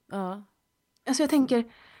 Ja. Alltså jag tänker...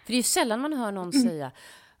 För det är ju sällan man hör någon säga...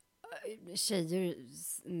 Tjejer...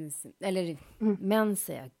 Eller män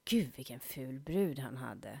säga... Gud, vilken ful brud han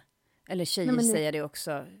hade. Eller tjejer säger det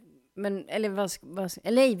också. Men, eller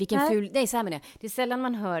eller vilken ful... Nej, så här menar jag. Det är sällan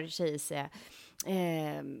man hör tjejer säga...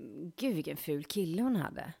 Gud, vilken ful kille hon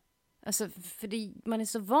hade. Alltså, för man är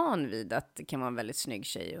så van vid att det kan vara en väldigt snygg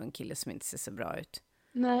tjej och en kille som inte ser så bra ut.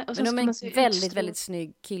 Nej, och men om en väldigt, väldigt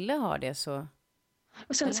snygg kille har det så...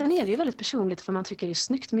 Och sen är det ju väldigt personligt för man tycker det är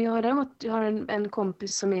snyggt. Men jag har en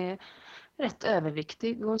kompis som är rätt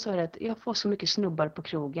överviktig. Hon sa att jag får så mycket snubbar på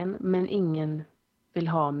krogen men ingen vill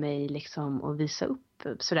ha mig liksom att visa upp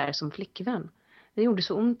sådär som flickvän. Det gjorde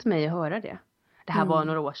så ont i mig att höra det. Det här var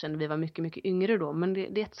några år sedan, vi var mycket, mycket yngre då. Men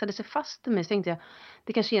det etsade sig fast i mig. Så tänkte jag,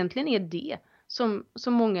 det kanske egentligen är det som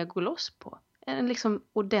många går loss på. En liksom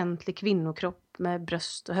ordentlig kvinnokropp med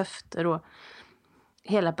bröst och höfter och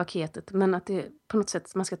hela paketet. Men att det på något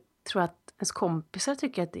sätt, man ska tro att ens kompisar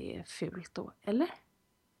tycker att det är fult då, eller?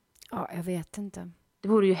 Ja, jag vet inte. Det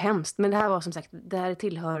vore ju hemskt, men det här var som sagt, det här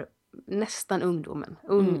tillhör nästan ungdomen.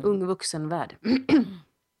 Ung vuxenvärld.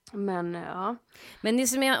 Men ja. Men det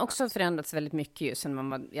som jag också har förändrats väldigt mycket ju sen man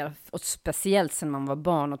var, och speciellt sen man var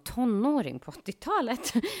barn och tonåring på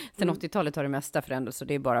 80-talet. Sen 80-talet har det mesta förändrats och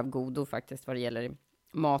det är bara av godo faktiskt vad det gäller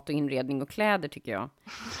mat och inredning och kläder tycker jag.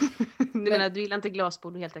 Du menar, du gillar inte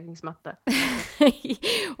glasbord och heltäckningsmatta?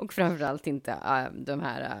 Och framförallt inte de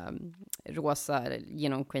här rosa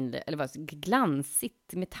genomskinliga, eller vad,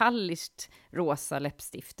 glansigt, metalliskt rosa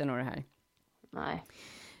läppstiften och det här. Nej.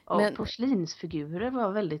 Och porslinsfigurer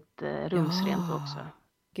var väldigt rumsrent också.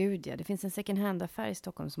 Gud ja, det finns en second hand-affär i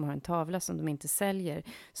Stockholm som har en tavla som de inte säljer.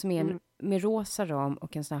 Som är med rosa ram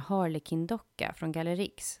och en sån här Harlequin-docka från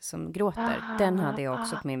Gallerix som gråter. Den hade jag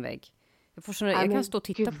också på min vägg. Jag kan stå och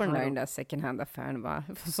titta på den där second hand-affären.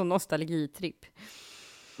 Jag får sån nostalgitripp.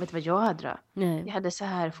 Vet du vad jag hade då? Nej. Jag hade så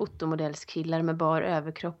här fotomodellskillar med bar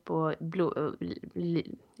överkropp och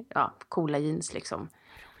coola jeans liksom.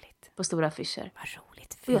 Roligt. På stora affischer. Vad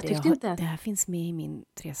roligt. För jag tyckte inte... Det här finns med i min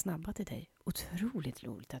 3 snabba till dig. Otroligt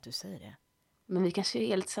roligt att du säger det. Men vi kanske är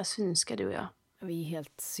helt så här synska, du och jag. Vi är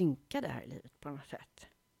helt synkade här i livet på något sätt.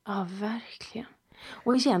 Ja, verkligen.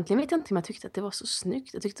 Och egentligen vet jag inte om jag tyckte att det var så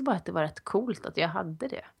snyggt. Jag tyckte bara att det var rätt coolt att jag hade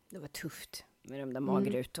det. Det var tufft med de där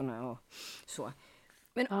magrutorna och så.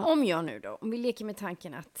 Men om jag nu då, om vi leker med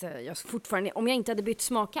tanken att jag fortfarande, om jag inte hade bytt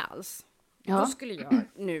smak alls. Då skulle jag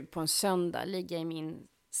nu på en söndag ligga i min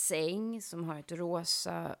säng som har ett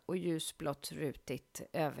rosa och ljusblått rutigt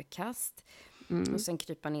överkast. Och sen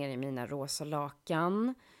krypa ner i mina rosa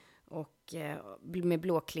lakan. Och med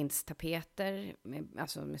blåklintstapeter,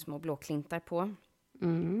 med små blåklintar på.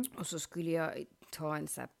 Och så skulle jag ta en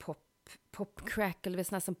så här pop crackle,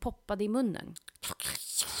 det var som poppade i munnen.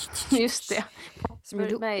 Just det. Som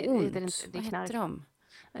gjorde ont. Det Vad heter de?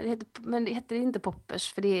 Men det heter inte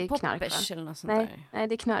poppers, för det är knark. Poppers eller något sånt där. Nej,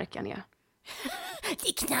 det är knarkan, ja. Det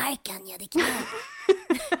är knarkan, ja, det är knarkan.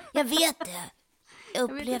 Jag vet det. Jag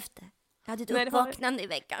upplevde det. Jag hade ett uppvaknande i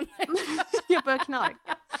veckan. Jag började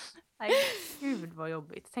knarka. Nej, gud vad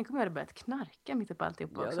jobbigt. Tänk om jag hade börjat knarka mitt upp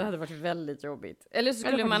alltihop också. Ja, det hade varit väldigt jobbigt. Eller så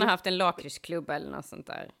skulle man ha haft en lakritsklubba eller något sånt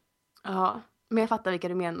där. Ja, men jag fattar vilka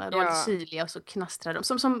du menar. De var lite syrliga och så knastrar de.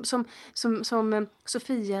 Som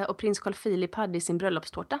Sofia och prins Carl Philip hade i sin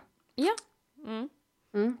bröllopstårta. Ja.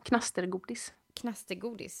 Knastergodis.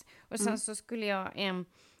 Knastergodis. Och sen så skulle jag,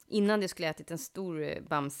 innan det skulle jag ätit en stor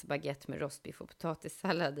bamsbaguette med rostbiff och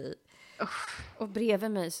potatissallad i. Och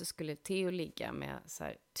bredvid mig så skulle Theo ligga med så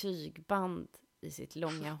här tygband i sitt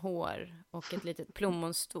långa hår och ett litet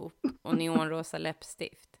plommonstop och neonrosa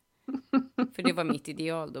läppstift. För det var mitt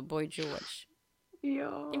ideal då, Boy George.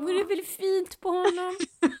 Ja. Det vore väl fint på honom.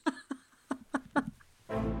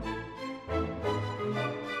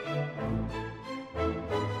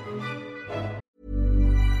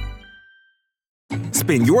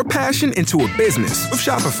 Spin your passion into a business with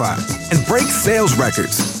Shopify and break sales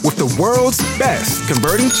records with the world's best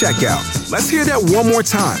converting checkout. Let's hear that one more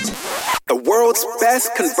time. The world's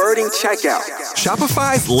best converting checkout.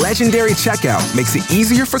 Shopify's legendary checkout makes it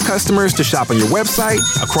easier for customers to shop on your website,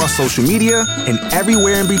 across social media, and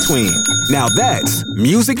everywhere in between. Now that's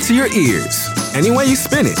music to your ears. Any way you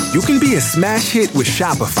spin it, you can be a smash hit with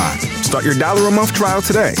Shopify. Start your $1 a month trial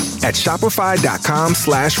today at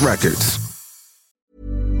shopify.com/records.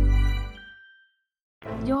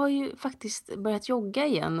 Jag har ju faktiskt börjat jogga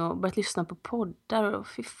igen och börjat lyssna på poddar. Och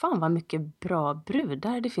fy fan vad mycket bra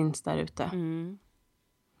brudar det finns där ute.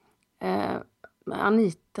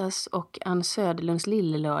 Anitas och Ann Söderlunds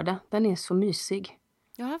Lillelördag, den är så mysig.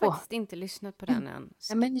 Jag har faktiskt inte lyssnat på den än.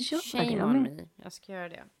 Ja, men gör Shame on me. Jag ska göra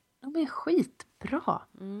det. De är skitbra.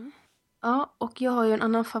 Ja, och jag har ju en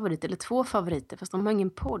annan favorit, eller 2 favoriter, fast de har ingen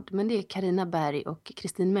podd. Men det är Carina Berg och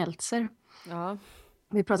Kristin Meltzer. Ja.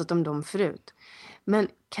 Vi har pratat om dem förut. Men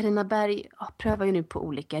Carina Berg prövar ju nu på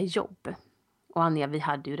olika jobb. Och Anja, vi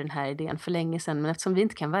hade ju den här idén för länge sedan. Men eftersom vi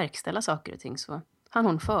inte kan verkställa saker och ting så hann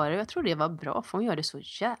hon före. Jag tror det var bra, för hon gör det så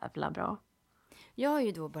jävla bra. Jag har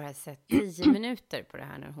ju då bara sett 10 minuter på det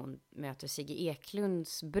här när hon möter Sigge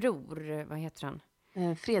Eklunds bror. Vad heter han?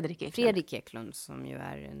 Fredrik Eklund. Fredrik Eklund, som ju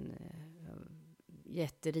är en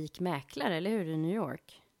jätterik mäklare, eller hur, i New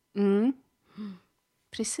York?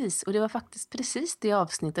 Precis, och det var faktiskt precis det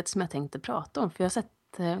avsnittet som jag tänkte prata om. För jag har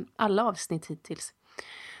sett alla avsnitt hittills.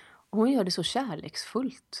 Och hon gör det så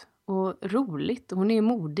kärleksfullt och roligt. Och hon är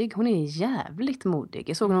modig, hon är jävligt modig.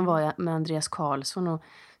 Jag såg hon var med Andreas Karlsson och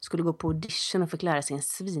skulle gå på audition och fick lära sig en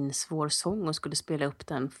svinsvår sång. Och skulle spela upp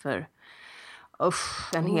den för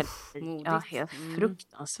helt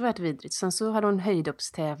fruktansvärt vidrigt. Sen så hade hon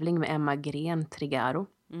höjdhoppstävling med Emma Gren Trigaro.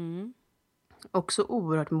 Också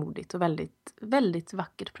oerhört modigt och väldigt, väldigt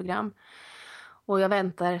vackert program. Och jag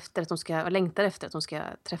längtar efter att hon ska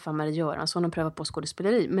träffa Marie Göransson och pröva på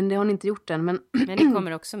skådespeleri. Men det har hon inte gjort än. Men det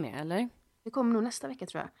kommer också med, eller? Det kommer nog nästa vecka,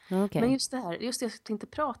 tror jag. Okay. Men just det jag tänkte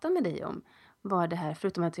prata med dig om var det här,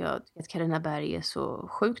 förutom att jag tycker att Carina Berg är så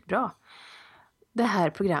sjukt bra. det här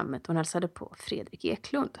programmet. Hon hälsade på Fredrik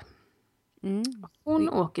Eklund. Hon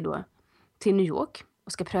åker då till New York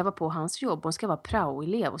och ska pröva på hans jobb. Hon ska vara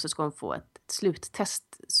prao-elev och så ska hon få ett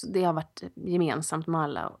sluttest. Så det har varit gemensamt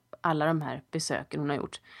med alla de här besöken hon har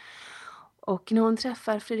gjort. Och när hon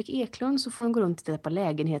träffar Fredrik Eklund så får hon gå runt och titta på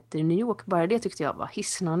lägenheter i New York. Bara det tyckte jag var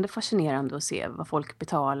hisnande fascinerande att se vad folk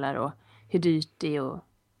betalar och hur dyrt det är och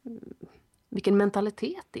vilken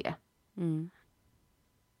mentalitet det är.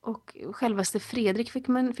 Och självaste Fredrik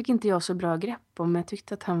fick inte jag så bra grepp om. Men jag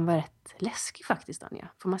tyckte att han var rätt läskig faktiskt, Anja.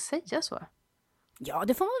 Får man säga så? Ja,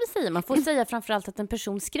 det får man väl säga. Man får säga framförallt att en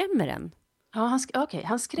person skrämmer en. Ja,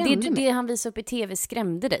 han skrämde mig. Det han visade upp i tv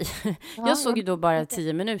skrämde dig. Jag såg ju då bara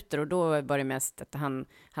 10 minuter och då var det mest att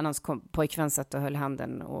hans pojkvän satt och höll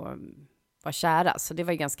handen och var kära. Så det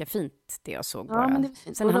var ju ganska fint det jag såg bara. Men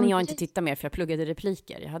det sen hann jag inte titta mer för jag pluggade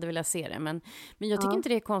repliker. Jag hade velat se det. Men jag tycker inte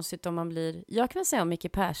det är konstigt om man blir... Jag kan väl säga om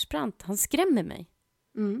Micke Persbrandt, han skrämmer mig.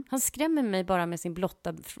 Han skrämmer mig bara med sin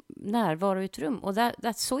blotta närvaro i ett rum. Och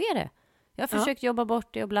så är det. Jag har försökt jobba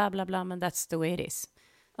bort det och bla bla bla, men that's the way it is.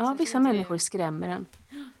 Ja, vissa människor skrämmer en.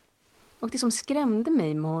 Och det som skrämde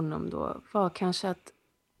mig med honom då var kanske att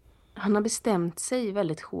han har bestämt sig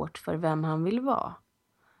väldigt hårt för vem han vill vara.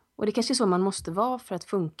 Och det kanske är så man måste vara för att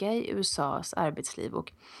funka i USAs arbetsliv.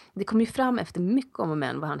 Och det kom ju fram efter mycket om och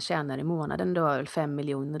men vad han tjänar i månaden. Det var väl $5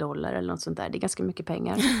 miljoner eller något sånt där. Det är ganska mycket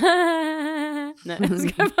pengar. Nej,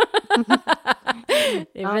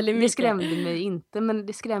 det är väldigt mycket. Det skrämde mig inte, men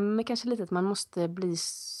det skrämmer mig kanske lite att man måste bli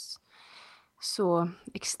så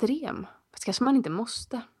extrem. Fast kanske man inte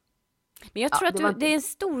måste. Men jag tror att det är en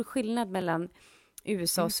stor skillnad mellan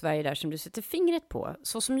USA och Sverige där som du sätter fingret på.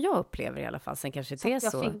 Så som jag upplever i alla fall. Sen kanske det är så.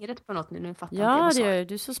 Sätter jag fingret på något nu fattar jag inte. Ja, det gör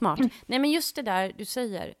du är så smart. Nej, men just det där du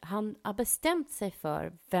säger. Han har bestämt sig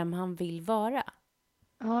för vem han vill vara.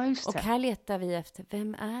 Ja, just det. Och här letar vi efter,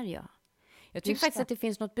 vem är jag? Jag tycker faktiskt att det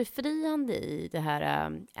finns något befriande i det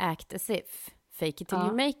här act as if. Fake it till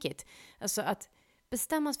you make it. Alltså att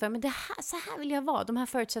bestämma sig för, men så här vill jag vara. De här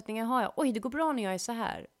förutsättningarna har jag. Oj, det går bra när jag är så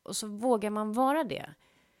här. Och så vågar man vara det.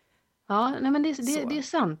 Ja, nej, men det är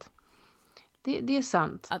sant. Det är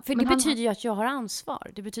sant. Ja, för det betyder ju att jag har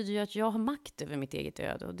ansvar. Det betyder ju att jag har makt över mitt eget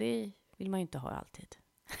öde. Och det vill man ju inte ha alltid.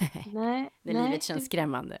 Nej, livet känns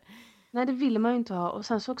skrämmande. Nej, det vill man ju inte ha. Och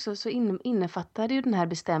sen så också så innefattar det ju den här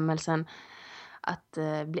bestämmelsen att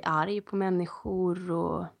bli arg på människor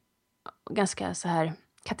och ganska så här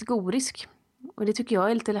kategorisk. Och det tycker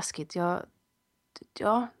jag är lite läskigt. Jag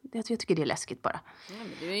tycker det är läskigt bara. Ja,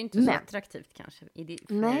 men det är ju inte så attraktivt kanske.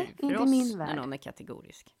 Nej, för inte oss min värld. När någon är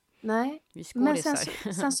kategorisk. Nej, men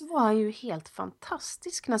sen så var han ju helt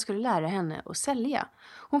fantastisk när han skulle lära henne att sälja.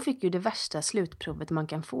 Hon fick ju det värsta slutprovet man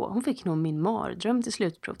kan få. Hon fick nog min mardröm till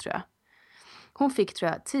slutprov, tror jag. Hon fick,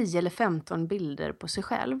 tror jag, 10 eller 15 bilder på sig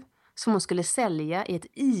själv som hon skulle sälja i ett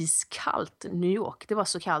iskallt New York. Det var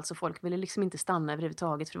så kallt så folk ville liksom inte stanna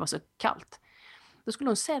överhuvudtaget för det var så kallt. Då skulle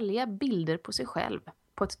hon sälja bilder på sig själv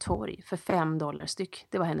på ett torg för $5 styck.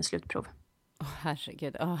 Det var hennes slutprov.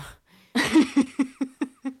 Herregud,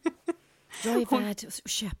 Jag är värd att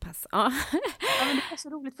köpas. Ja, men det var så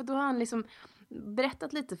roligt för då har han liksom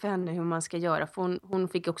berättat lite för henne hur man ska göra. För hon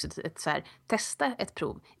fick också testa ett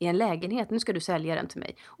prov i en lägenhet. Nu ska du sälja den till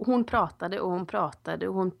mig. Och hon pratade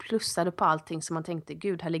och hon plussade på allting som man tänkte,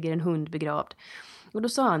 gud, här ligger en hund begravd. Och då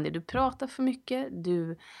sa han det, du pratar för mycket,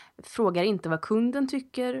 du frågar inte vad kunden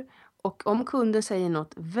tycker. Och om kunden säger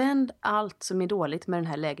något, vänd allt som är dåligt med den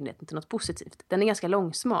här lägenheten till något positivt. Den är ganska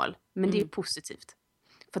långsmal, men det är positivt.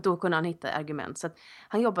 För att då kunde han hitta argument. Så att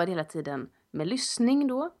han jobbade hela tiden med lyssning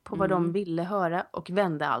då. På vad de ville höra. Och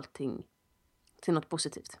vända allting till något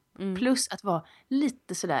positivt. Plus att vara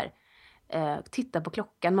lite sådär. Titta på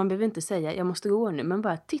klockan. Man behöver inte säga jag måste gå nu. Men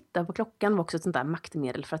bara titta på klockan var också ett sånt där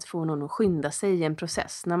maktmedel. För att få någon att skynda sig i en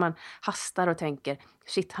process. När man hastar och tänker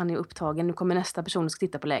shit, han är upptagen. Nu kommer nästa person och ska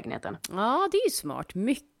titta på lägenheten. Ja, det är ju smart.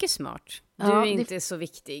 Mycket smart. Du är inte så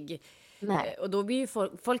viktig. Nej. Och då blir ju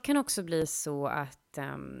folk kan också bli så att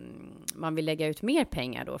man vill lägga ut mer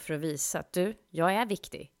pengar då för att visa att jag är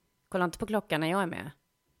viktig. Kolla inte på klockan när jag är med.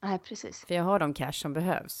 Nej, precis. För jag har de cash som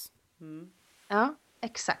behövs. Ja,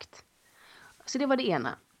 exakt. Så det var det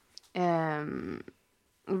ena.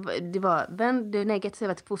 Det var vänd det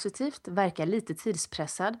negativa till positivt. Verka lite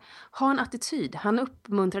tidspressad. Ha en attityd. Han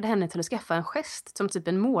uppmuntrade henne till att skaffa en gest. Som typ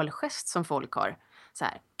en målgest som folk har. Så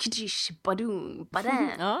här, kdish, badung, badan.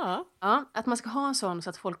 Ja, att man ska ha en sån så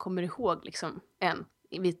att folk kommer ihåg liksom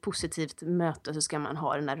vid ett positivt möte så ska man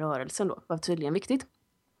ha den här rörelsen då. Det var tydligen viktigt.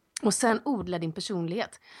 Och sen odla din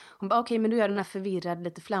personlighet. Hon bara, okej, men du gör den här förvirrad,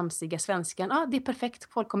 lite flamsiga svenskan. Ja, det är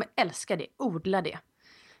perfekt. Folk kommer älska det. Odla det.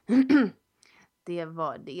 det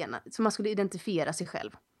var det ena. Så man skulle identifiera sig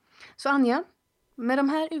själv. Så Anja, med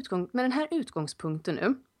den här utgångspunkten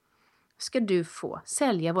nu ska du få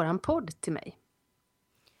sälja våran podd till mig.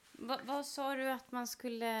 Vad sa du att man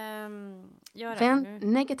skulle göra? Vänd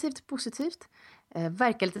negativt positivt.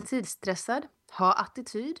 Verka lite tidsstressad. Ha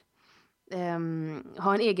attityd.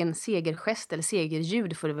 Ha en egen segergest eller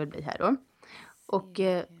segerljud får det väl bli här då.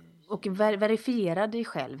 Och verifiera dig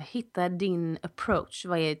själv. Hitta din approach.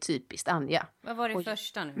 Vad är typiskt Anja? Vad var det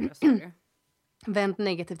första nu då, sa du? Vänd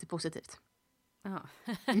negativt till positivt. Jaha.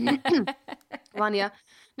 Och Anja,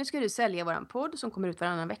 nu ska du sälja våran podd som kommer ut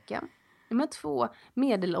varannan vecka. De 2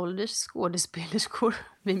 medelålders skådespelerskor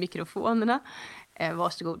vid mikrofonerna.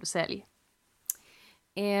 Varsågod och sälj.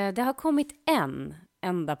 Det har kommit en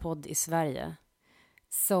enda podd i Sverige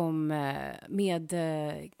som med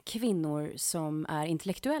kvinnor som är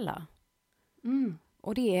intellektuella.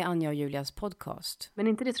 Och det är Anja och Julias podcast. Men är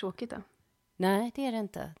inte det tråkigt då? Nej, det är det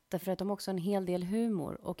inte. Därför att de också har en hel del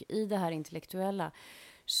humor. Och i det här intellektuella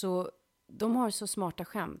så de har så smarta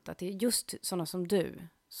skämt att det är just sådana som du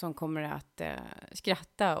som kommer att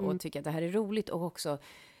skratta och tycka att det här är roligt och också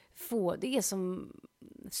få, det är som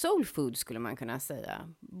soul food skulle man kunna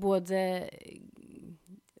säga. Både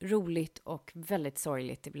roligt och väldigt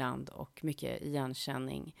sorgligt ibland och mycket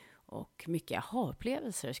igenkänning och mycket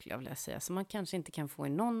aha-upplevelser skulle jag vilja säga som man kanske inte kan få i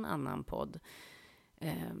någon annan podd.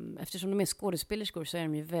 Eftersom de är skådespelerskor så är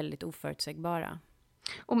de ju väldigt oförutsägbara.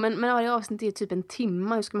 Men varje avsnitt är typ en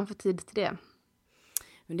timme. Hur ska man få tid till det?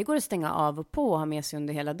 Men det går att stänga av och på och ha med sig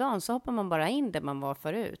under hela dagen. Så hoppar man bara in där man var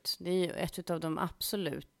förut. Det är ju ett av de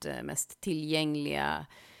absolut mest tillgängliga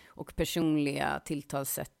och personliga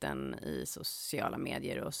tilltalssätten i sociala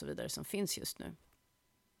medier och så vidare som finns just nu.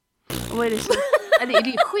 Och vad är det så? Det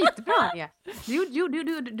är skitbra. Ja.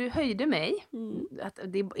 Du höjde mig. Att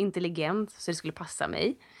det är intelligent så det skulle passa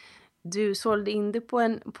mig. Du sålde in det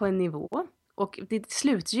på en nivå. Och ditt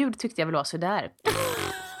slutljud tyckte jag väl var sådär.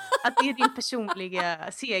 Att det är din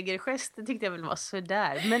personliga segergest tyckte jag väl var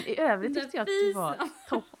sådär. Men i övrigt tyckte jag att det var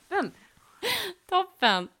toppen.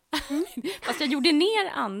 Toppen. Fast jag gjorde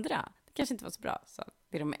ner andra. Det kanske inte var så bra. Så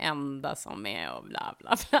det är de enda som är och bla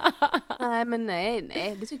bla bla. Nej,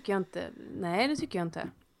 det tycker jag inte. Nej.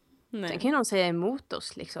 Sen kan ju någon säga emot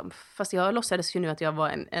oss liksom. Fast jag låtsades ju nu att jag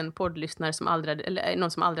var en poddlyssnare som aldrig, eller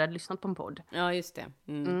någon som aldrig hade lyssnat på en podd. Ja, just det.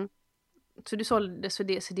 Så du sålde, så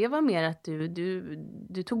det var mer att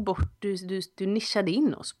du tog bort, du nischade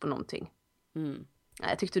in oss på någonting. Nej,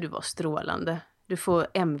 jag tyckte du var strålande. Du får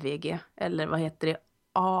MVG, eller vad heter det?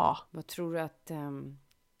 A. Vad tror du att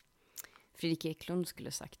Fredrik Eklund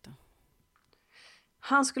skulle sagt då?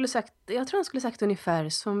 Jag tror han skulle sagt ungefär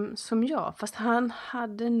som jag. Fast han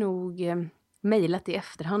hade nog mejlat i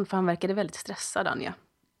efterhand, för han verkade väldigt stressad, Anja.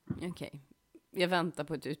 Okej. Jag väntar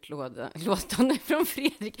på ett utlåtande från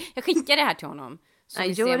Fredrik. Jag skickar det här till honom.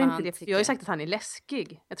 Nej, gör inte det. Jag har ju sagt att han är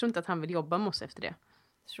läskig. Jag tror inte att han vill jobba med oss efter det.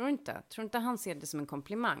 Tror inte han ser det som en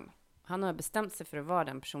komplimang. Han har bestämt sig för att vara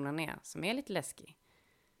den personen han är, som är lite läskig.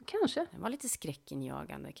 Kanske. Det var lite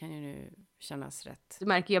skräckinjagande, kan ju nu kännas rätt. Du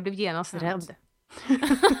märker, jag blev genast rädd.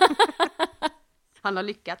 Han har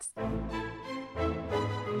lyckats.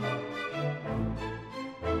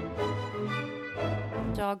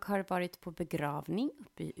 Jag har varit på begravning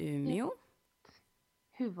uppe i Umeå.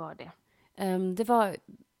 Hur var det?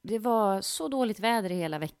 Det var så dåligt väder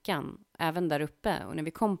hela veckan, även där uppe. Och när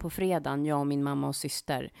vi kom på fredagen, jag och min mamma och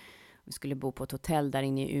syster, vi skulle bo på ett hotell där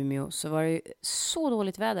inne i Umeå, så var det så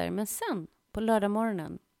dåligt väder. Men sen, på lördag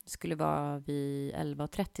morgonen, skulle vara vid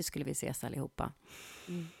 11:30 skulle vi ses allihopa.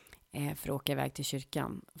 För att åka iväg till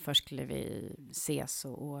kyrkan. Först skulle vi ses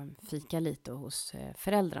och fika lite hos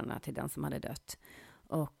föräldrarna till den som hade dött.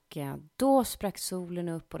 Och då sprack solen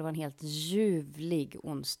upp och det var en helt ljuvlig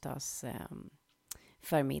onsdags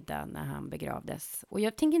förmiddag när han begravdes. Och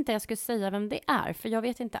jag tänkte inte att jag skulle säga vem det är, för jag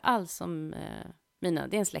vet inte alls om det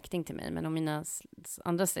är en släkting till mig, men om mina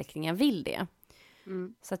andra släktingar vill det.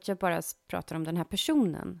 Så att jag bara pratar om den här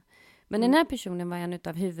personen. Men den här personen var en av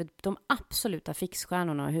de absoluta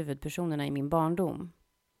fixstjärnorna och huvudpersonerna i min barndom.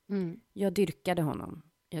 Jag dyrkade honom.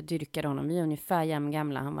 Vi är ungefär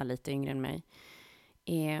jämngamla, han var lite yngre än mig.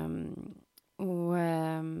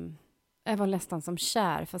 Jag var nästan som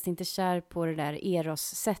kär, fast inte kär på det där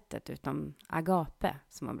eros-sättet, utan agape,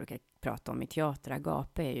 som man brukar prata om i teater.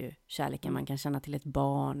 Agape är ju kärleken man kan känna till ett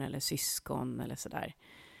barn eller syskon eller sådär.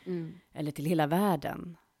 Eller till hela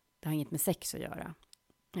världen. Det har inget med sex att göra.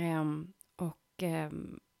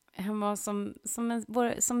 Han var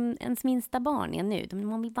som ens minsta barn är nu.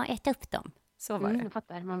 Man vill bara äta upp dem. Så var det. Jag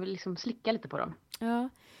fattar. Man vill liksom slicka lite på dem. Ja.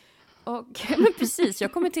 Men precis,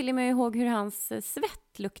 jag kommer till och med ihåg hur hans svett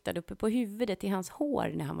luktade uppe på huvudet i hans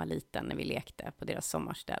hår när han var liten, när vi lekte på deras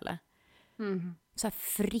sommarställe. Så här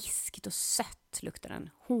friskt och sött luktade den.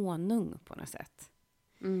 Honung på något sätt.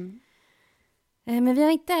 Men vi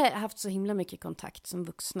har inte haft så himla mycket kontakt som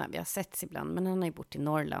vuxna. Vi har setts ibland, men han har ju bott i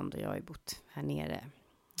Norrland och jag har ju bott här nere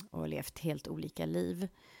och levt helt olika liv.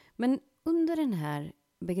 Men under den här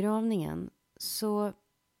begravningen så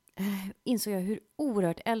insåg jag hur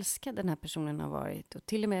oerhört älskad den här personen har varit. Och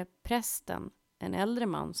till och med prästen, en äldre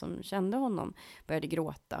man som kände honom, började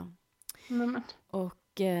gråta.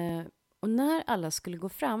 Och när alla skulle gå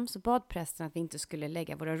fram så bad prästen att vi inte skulle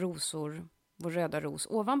lägga vår röda ros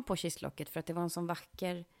ovanpå kistlocket, för att det var en sån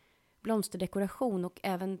vacker blomsterdekoration och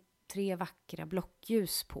även 3 vackra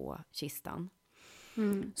blockljus på kistan.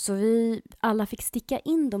 Så vi alla fick sticka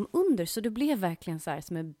in dem under, så det blev verkligen så här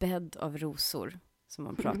som en bädd av rosor som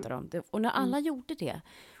man pratar om. Och när alla gjorde det,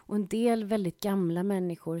 och en del väldigt gamla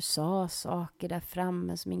människor sa saker där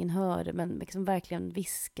framme som ingen hörde, men liksom verkligen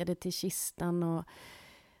viskade till kistan, och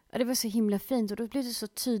ja, det var så himla fint. Och då blev det så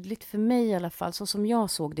tydligt för mig i alla fall, så som jag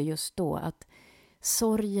såg det just då, att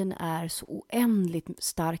sorgen är så oändligt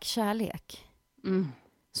stark kärlek.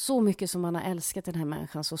 Så mycket som man har älskat den här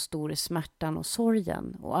människan, så stor är smärtan och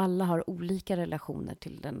sorgen. Och alla har olika relationer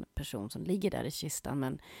till den person som ligger där i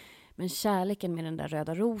kistan. Men kärleken med den där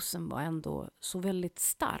röda rosen var ändå så väldigt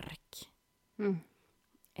stark.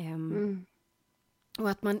 Och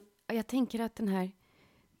att jag tänker att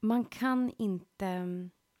man kan inte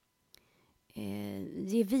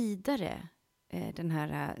ge vidare den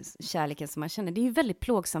här kärleken som man känner. Det är ju väldigt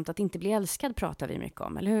plågsamt att inte bli älskad, pratar vi mycket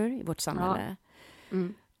om, eller hur? I vårt samhälle.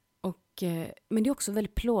 Men det är också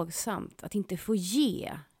väldigt plågsamt att inte få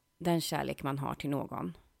ge den kärlek man har till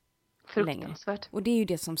någon. Fruktansvärt. Och det är ju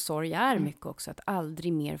det som sorg är mycket också. Att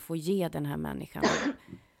aldrig mer få ge den här människan.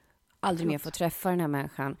 Aldrig mer få träffa den här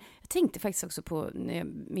människan. Jag tänkte faktiskt också på när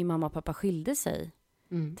min mamma och pappa skilde sig.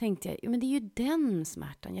 Tänkte jag, men det är ju den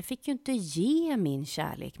smärtan. Jag fick ju inte ge min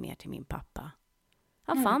kärlek mer till min pappa.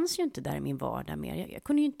 Han fanns ju inte där i min vardag mer. Jag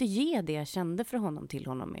kunde ju inte ge det jag kände för honom till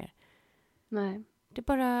honom mer. Nej. Det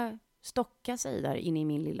bara stocka sig där inne i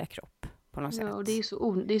min lilla kropp på något sätt. Ja, och det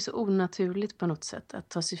är så onaturligt på något sätt att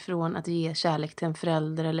ta sig ifrån att ge kärlek till en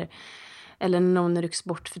förälder, eller någon rycks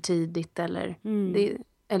bort för tidigt, eller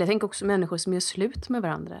jag tänker också människor som gör slut med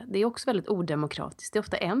varandra. Det är också väldigt odemokratiskt. Det är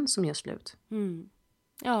ofta en som gör slut.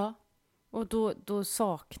 Ja, och då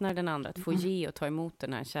saknar den andra att få ge och ta emot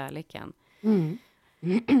den här kärleken.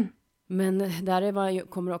 Men där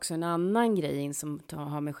kommer också en annan grej in som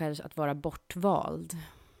har med själv att vara bortvald.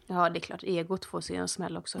 Ja, det är klart. Egot får sig en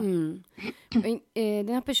smäll också. Den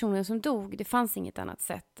här personen som dog, det fanns inget annat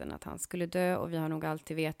sätt än att han skulle dö. Och vi har nog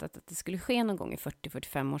alltid vetat att det skulle ske någon gång i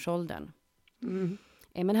 40-45 års åldern.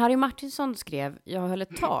 Men Harry Martinson skrev, jag höll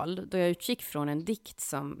ett tal då jag utgick från en dikt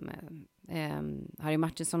som Harry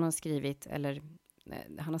Martinson har skrivit,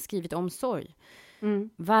 han har skrivit om sorg.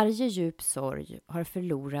 Varje djup sorg har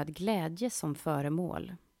förlorad glädje som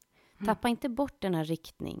föremål. Tappa inte bort denna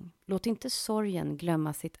riktning. Låt inte sorgen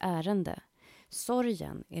glömma sitt ärende.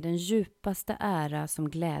 Sorgen är den djupaste ära som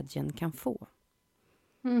glädjen kan få.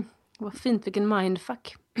 Vad fint, vilken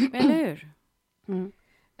mindfuck. Eller hur?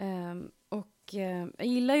 Jag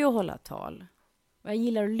gillar ju att hålla tal. Jag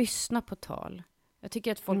gillar att lyssna på tal. Jag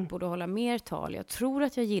tycker att folk borde hålla mer tal. Jag tror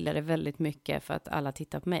att jag gillar det väldigt mycket för att alla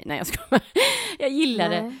tittar på mig. Nej, jag ska. Jag gillar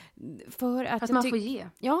det för att man får ge.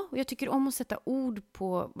 Ja, och jag tycker om att sätta ord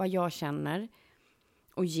på vad jag känner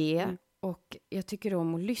och ge. Och jag tycker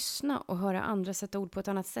om att lyssna och höra andra sätta ord på ett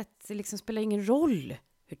annat sätt. Det liksom spelar ingen roll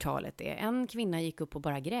hur talet är. En kvinna gick upp och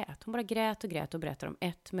bara grät. Hon bara grät och berättade om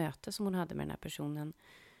ett möte som hon hade med den här personen.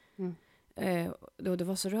 Det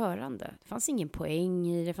var så rörande. Det fanns ingen poäng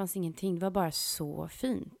i det, fanns ingenting. Det var bara så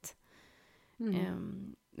fint.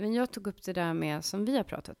 Men jag tog upp det där med, som vi har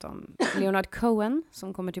pratat om, Leonard Cohen,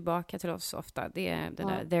 som kommer tillbaka till oss ofta. Det är det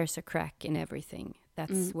där, there's a crack in everything.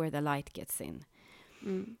 That's where the light gets in.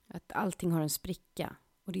 Att allting har en spricka.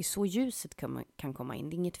 Och det är så ljuset kan komma in.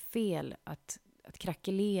 Det är inget fel att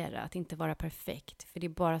krackelera, att inte vara perfekt. För det är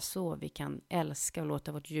bara så vi kan älska och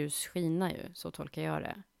låta vårt ljus skina ju. Så tolkar jag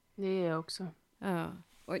det. Det är jag också. Ja.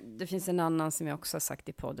 Och det finns en annan som jag också har sagt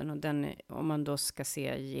i podden. Och den, om man då ska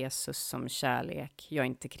se Jesus som kärlek. Jag är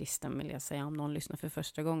inte kristen, vill jag säga, om någon lyssnar för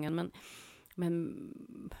första gången. Men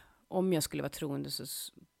om jag skulle vara troende så,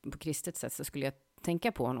 på kristet sätt, så skulle jag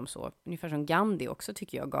tänka på honom så. Ungefär som Gandhi också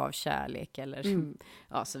tycker jag gav kärlek. Eller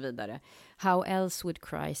ja, så vidare. How else would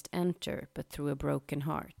Christ enter but through a broken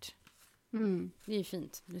heart? Det är ju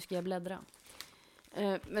fint. Nu ska jag bläddra.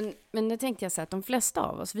 Men det tänkte jag säga att de flesta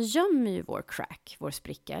av oss, vi gömmer ju vår crack, vår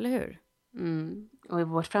spricka, eller hur? Och i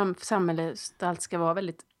vårt samhälle allt ska vara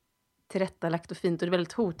väldigt tillrättalagt och fint och det är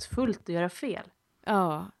väldigt hotfullt att göra fel.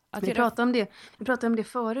 Ja. Vi pratade om det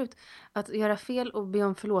förut. Att göra fel och be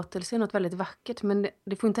om förlåtelse är något väldigt vackert. Men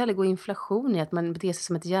det får inte heller gå inflation i att man beter sig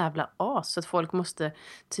som ett jävla as. Så att folk måste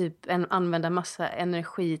typ använda massa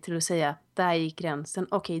energi till att säga där gick gränsen.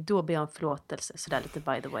 Okej, då ber jag om förlåtelse. Sådär lite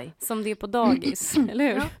by the way. Som det är på dagis, eller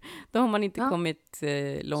hur? Ja. Då har man inte kommit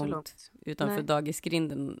långt utanför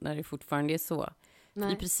dagisgrinden när det fortfarande är så. Nej.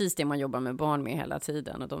 Det är precis det man jobbar med barn med hela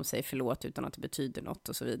tiden. Och de säger förlåt utan att det betyder något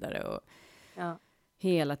och så vidare. Och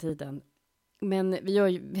hela tiden. Men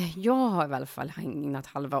jag har i alla fall ägnat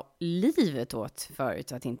halva livet åt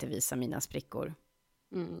förut att inte visa mina sprickor.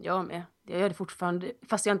 Jag med. Jag gör det fortfarande.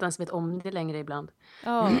 Fast jag inte ens vet om det längre ibland.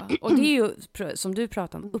 Ja, och det är ju som du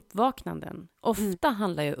pratar om, uppvaknanden. Ofta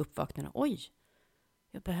handlar ju uppvaknanden, oj,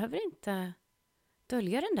 jag behöver inte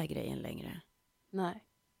dölja den där grejen längre. Nej.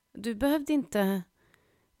 Du behövde inte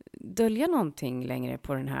dölja någonting längre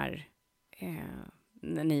på den här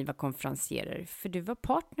när ni var konferencierer. För du var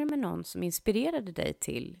partner med någon som inspirerade dig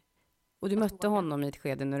till. Och du mötte honom i ett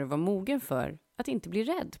skede när du var mogen för att inte bli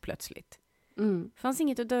rädd plötsligt. Fanns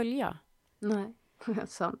inget att dölja. Nej,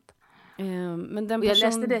 sant. Men den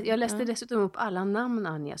jag läste dessutom upp alla namn,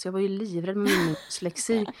 Anja. Så jag var ju livrädd med min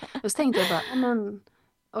dyslexi. Och så tänkte jag bara,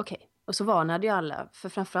 okej. Och så varnade jag alla. För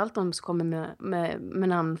framförallt de som kommer med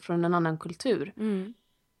namn från en annan kultur.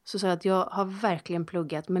 Så sa jag att jag har verkligen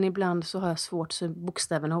pluggat. Men ibland så har jag svårt så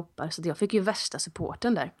bokstäverna hoppar. Så jag fick ju värsta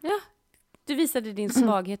supporten där. Ja, du visade din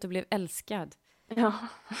svaghet och blev älskad. Ja.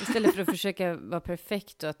 Istället för att försöka vara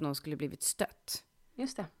perfekt och att någon skulle blivit stött.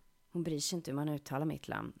 Just det. Hon bryr sig inte hur man uttalar mitt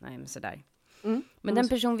namn. Nej, men sådär. Men den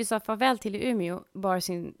person vi sa farväl till i Umeå bar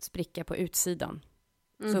sin spricka på utsidan.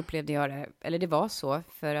 Så upplevde jag det. Eller det var så.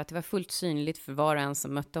 För att det var fullt synligt för var och en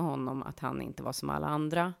som mötte honom att han inte var som alla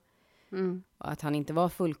andra. Och att han inte var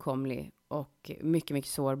fullkomlig och mycket,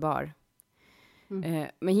 mycket sårbar.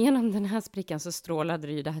 Men genom den här sprickan så strålade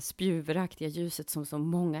det ju det här spjuveraktiga ljuset som så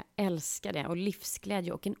många älskade. Och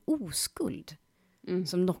livsglädje och en oskuld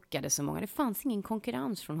som knockade så många. Det fanns ingen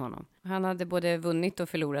konkurrens från honom. Han hade både vunnit och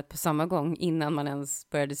förlorat på samma gång innan man ens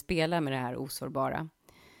började spela med det här osårbara.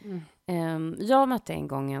 Jag mötte en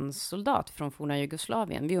gång en soldat från forna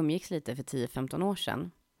Jugoslavien. Vi umgicks lite för 10-15 år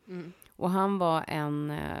sedan. Och han var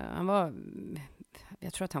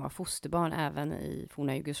jag tror att han var fosterbarn även i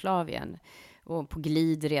forna Jugoslavien. Och på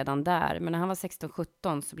glid redan där. Men när han var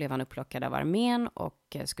 16-17 så blev han upplockad av armén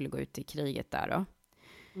och skulle gå ut i kriget där då.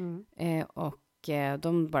 Och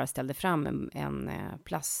de bara ställde fram en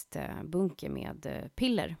plastbunke med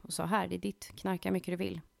piller och sa här, det är ditt, knarka mycket du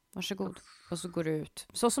vill. Varsågod. Och så går du ut.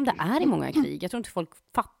 Så som det är i många krig. Jag tror inte folk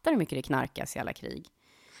fattar hur mycket det knarkas i alla krig.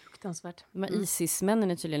 Fruktansvärt. De här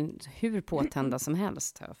ISIS-männen är tydligen hur påtända som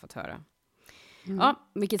helst, har jag fått höra. Ja,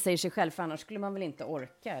 vilket säger sig själv, för annars skulle man väl inte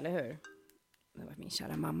orka, eller hur? Det var min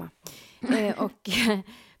kära mamma.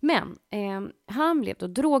 Men han blev då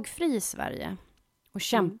drogfri i Sverige. Och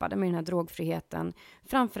kämpade med den här drogfriheten.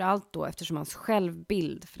 Framförallt då eftersom hans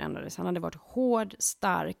självbild förändrades. Han hade varit hård,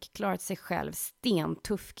 stark, klarat sig själv,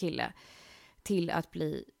 stentuff kille. Till att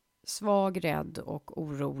bli svag, rädd och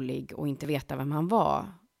orolig och inte veta vem han var.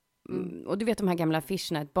 Och du vet de här gamla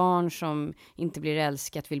affischerna. Ett barn som inte blir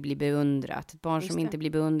älskat vill bli beundrat. Ett barn som inte blir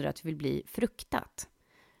beundrat vill bli fruktat.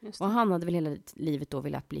 Och han hade väl hela livet då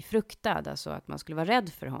velat bli fruktad. Alltså att man skulle vara rädd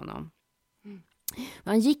för honom.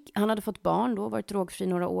 Han hade fått barn då, varit drogfri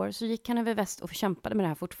några år. Så gick han över och kämpade med det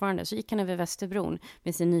här fortfarande. Så gick han över Västerbron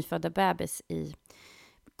med sin nyfödda bebis i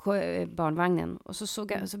barnvagnen. Och så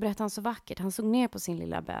berättade han så vackert. Han såg ner på sin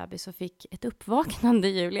lilla bebis och fick ett uppvaknande,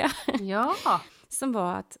 Julia. Ja. Som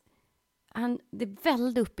var att det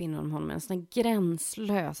vällde upp inom honom en sån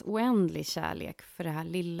gränslös, oändlig kärlek för det här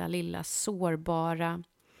lilla, sårbara,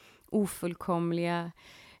 ofullkomliga,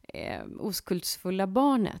 oskuldsfulla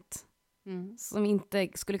barnet. Som inte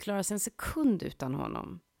skulle klara sig en sekund utan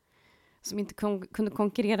honom. Som inte kunde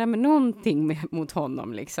konkurrera med någonting mot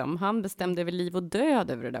honom. Liksom. Han bestämde över liv och död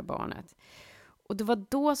över det där barnet. Och det var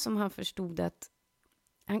då som han förstod att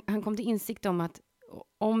han kom till insikt om att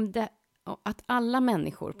att alla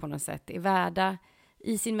människor på något sätt är värda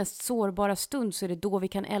i sin mest sårbara stund, så är det då vi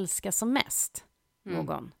kan älska som mest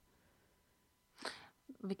någon.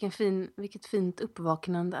 Vilket fint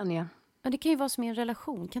uppvaknande, Anja. Ja, det kan ju vara som i en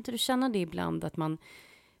relation. Kan inte du känna det ibland att man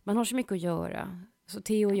har så mycket att göra? Så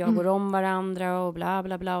Theo och jag går om varandra och bla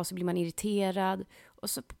bla bla, och så blir man irriterad. Och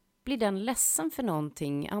så blir den ledsen för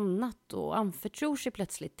någonting annat och anförtror sig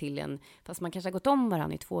plötsligt till en, fast man kanske har gått om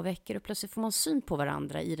varandra i 2 veckor, och plötsligt får man syn på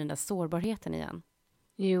varandra i den där sårbarheten igen.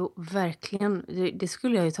 Jo, verkligen. Det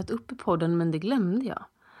skulle jag ju tagit upp i podden, men det glömde jag.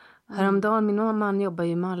 Häromdagen, min man jobbar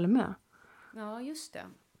ju i Malmö. Ja, just det.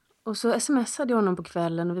 Och så smsade jag honom på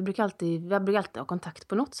kvällen och vi brukar alltid ha kontakt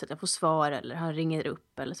på något sätt. Jag får svar eller han ringer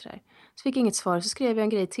upp eller sådär. Så fick jag inget svar. Så skrev jag en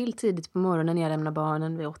grej till tidigt på morgonen när jag lämnar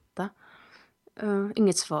barnen vid 8.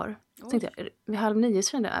 Inget svar. Så tänkte jag, vid 8:30 så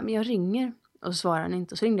kände jag, men jag ringer. Och så svarade han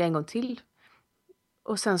inte. Och så ringde jag en gång till.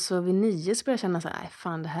 Och sen så vid 9 så började jag känna så här, nej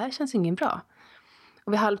fan det här känns ingen bra.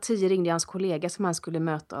 Och vid 9:30 ringde jag hans kollega som han skulle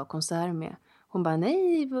möta och konsert med. Hon bara,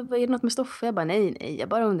 nej, vad är det något med Stoffe? Jag bara, nej, jag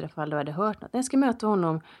bara undrar ifall du hade hört något. Jag ska möta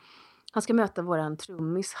honom. Han ska möta våran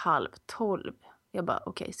trummis 11:30. Jag bara,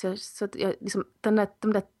 okej. Så att jag, liksom, den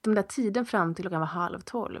där tiden fram till klockan var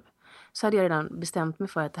 11:30. Så hade jag redan bestämt mig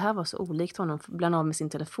för att det här var så olikt honom. Bland av med sin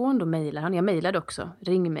telefon, då mejlar han. Jag mejlade också,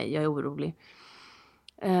 ring mig, jag är orolig.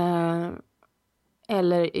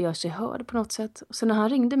 Eller gör sig hörd på något sätt. Och så när han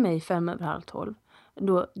ringde mig 11:55.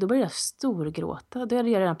 Då började jag storgråta. Då hade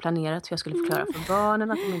jag redan planerat hur jag skulle förklara för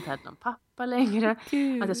barnen att de inte hade någon pappa längre.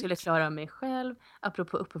 Att jag skulle klara mig själv.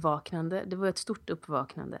 Apropå uppvaknande. Det var ett stort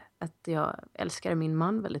uppvaknande. Att jag älskar min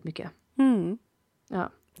man väldigt mycket. Ja.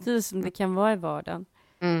 Precis som det kan vara i vardagen.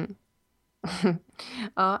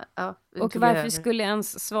 Ja. Och varför skulle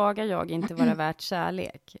ens svaga jag inte vara värt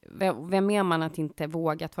kärlek? Vem är man att inte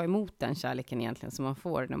våga ta emot den kärleken egentligen som man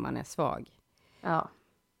får när man är svag? Ja,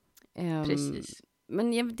 precis.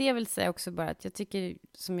 Men det vill säga också bara att jag tycker,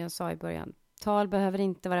 som jag sa i början, tal behöver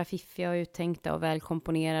inte vara fiffiga och uttänkta och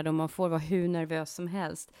välkomponerade och man får vara hur nervös som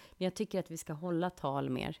helst. Men jag tycker att vi ska hålla tal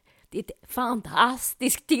mer. Det är ett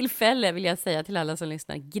fantastiskt tillfälle, vill jag säga till alla som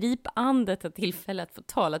lyssnar. Grip an detta tillfälle att få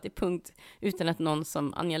tala till punkt utan att någon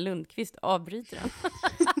som Anja Lundqvist avbryter den.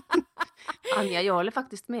 Anja, jag håller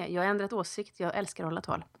faktiskt med. Jag har ändrat åsikt. Jag älskar att hålla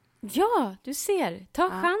tal. Ja, du ser. Ta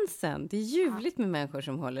chansen. Det är ljuvligt med människor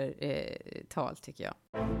som håller tal, tycker jag.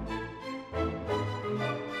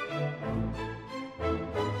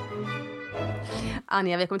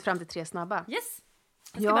 Anja, vi har kommit fram till 3 snabba. Yes.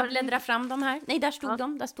 Jag ska bara bläddra fram dem här. Nej, där stod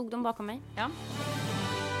de. Där stod de bakom mig. Ja.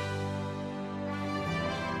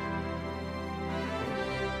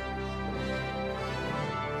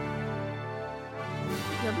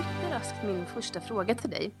 Jag bytte raskt min första fråga till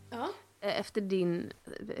dig. Ja.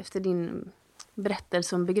 Efter din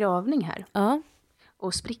berättelse om begravning här. Ja.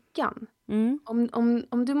 Och sprickan.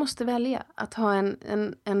 Om du måste välja att ha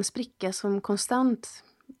en spricka som konstant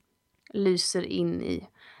lyser in i,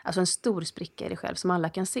 alltså en stor spricka i dig själv som alla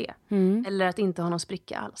kan se. Eller att inte ha någon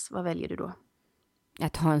spricka alls. Vad väljer du då?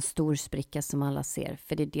 Att ha en stor spricka som alla ser.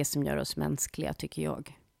 För det är det som gör oss mänskliga, tycker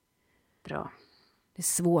jag. Bra. Det är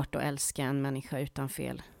svårt att älska en människa utan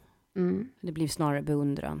fel. Det blir snarare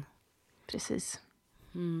beundran. Precis.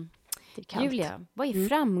 Det är kallt. Julia, vad är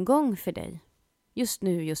framgång för dig? Just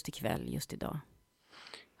nu, just ikväll, just idag.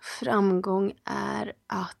 Framgång är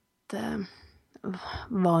att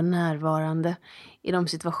vara närvarande i de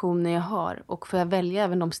situationer jag har. Och får jag välja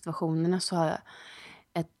även de situationerna så har jag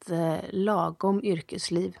ett lagom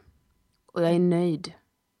yrkesliv. Och jag är nöjd.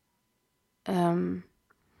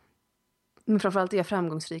 Men framförallt är jag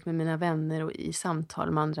framgångsrik med mina vänner och i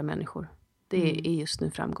samtal med andra människor. Det är just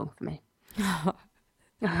nu framgång för mig.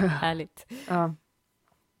 Härligt. Ja.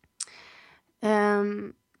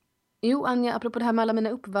 Jo, Anja, apropå det här med alla mina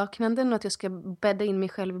uppvaknanden och att jag ska bädda in mig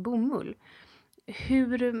själv i bomull.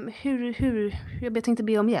 Jag tänkte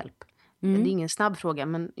be om hjälp. Det är ingen snabb fråga,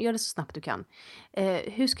 men gör det så snabbt du kan.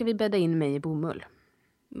 Hur ska vi bädda in mig i bomull?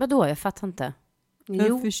 Vadå? Jag fattar inte.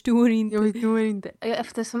 Jag förstår inte.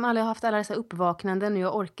 Eftersom jag har haft alla dessa uppvaknanden och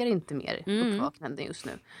jag orkar inte mer uppvaknanden just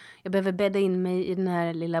nu. Jag behöver bädda in mig i den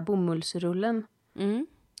här lilla bomullsrullen.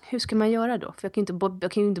 Hur ska man göra då? För jag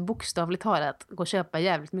kan ju inte bokstavligt talat gå och köpa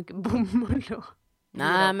jävligt mycket bomull då.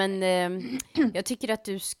 Nej, men jag tycker att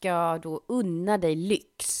du ska då unna dig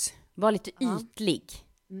lyx. Var lite ytlig.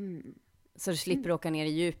 Så du slipper åka ner i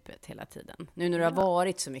djupet hela tiden. Nu när du har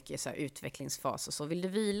varit så mycket i så här utvecklingsfas och så. Vill du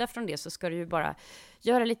vila från det så ska du ju bara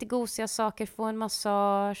göra lite gosiga saker. Få en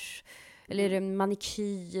massage. Eller en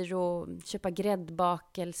manikyr och köpa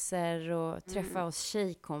gräddbakelser. Och träffa oss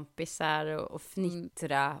tjejkompisar och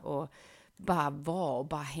fnittra. Och bara vara och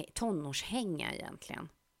bara tonårshänga egentligen.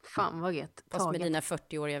 Fan vad gett. Fast med dina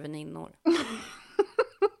 40-åriga väninnor.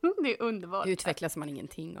 Det är underbart. Det utvecklas man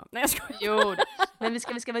ingenting av. Nej, jag skojar. Jo, men vi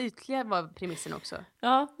ska vara ytliga var premissen också.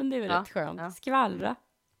 Ja, men det är väl rätt skönt. Ja. Skvallra.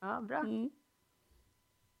 Ja, bra.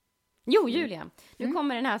 Jo, Julia. Nu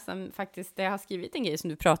kommer den här som faktiskt, jag har skrivit en grej som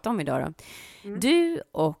du pratar om idag då. Du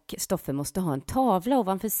och Stoffe måste ha en tavla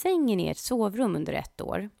ovanför sängen i ert sovrum under 1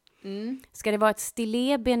 år. Ska det vara ett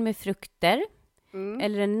stilleben med frukter?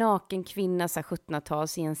 Eller en naken kvinna så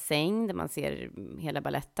 1700-tals i en säng där man ser hela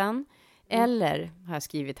balletten? Eller, har jag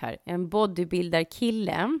skrivit här, en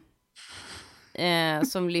bodybuilder-kille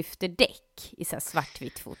som lyfter däck i så här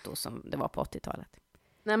svartvitt foto som det var på 80-talet.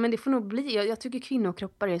 Nej, men det får nog bli, jag tycker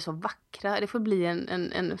kvinnokroppar är så vackra. Det får bli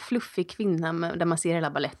en fluffig kvinna där man ser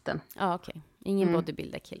hela balletten. Ja, okej. Ingen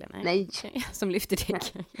bodybuilder-kille, nej. Som lyfter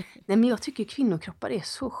däck. Nej, men jag tycker kvinnokroppar är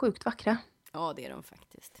så sjukt vackra. Ja, det är de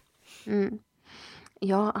faktiskt.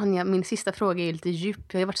 Ja, Anja, min sista fråga är lite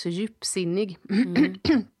djup. Jag har varit så djupsinnig.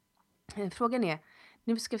 Frågan är,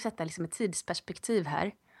 nu ska vi sätta liksom ett tidsperspektiv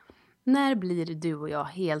här. När blir du och jag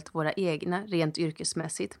helt våra egna, rent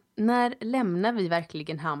yrkesmässigt? När lämnar vi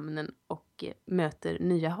verkligen hamnen och möter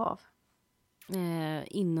nya hav?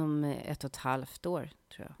 Inom 1,5 år,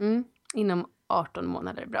 tror jag. Inom 18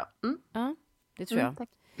 månader, bra. Ja, det tror jag. Tack.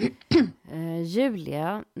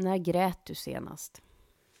 Julia, när grät du senast?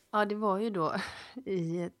 Ja, det var ju då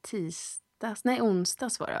i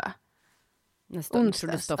onsdags var det, va? Nästan, jag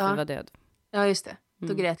trodde Stoffer var död. Ja, just det.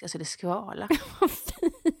 Då grät jag så det skvala.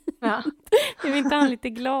 Ja. Är inte han lite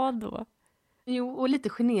glad då? Jo, och lite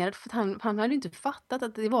generad för att han hade ju inte fattat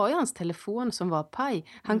att det var ju hans telefon som var paj.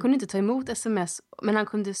 Han kunde inte ta emot sms, men han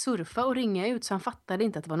kunde surfa och ringa ut, så han fattade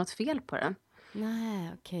inte att det var något fel på den.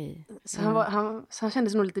 Nej, okej. Så han kände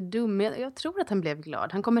sig nog lite dum. Jag tror att han blev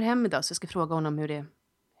glad. Han kommer hem idag så jag ska fråga honom hur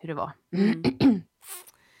det var.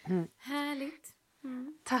 Härligt.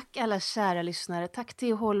 Tack alla kära lyssnare. Tack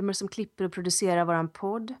till Holmer som klipper och producerar våran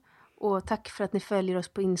podd. Och tack för att ni följer oss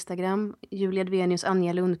på Instagram, Julia Dvenius,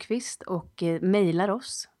 Anja Lundqvist, och mejlar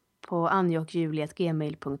oss på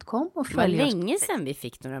anjaochjulia@gmail.com. Och det var länge sedan vi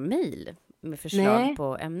fick några mejl med förslag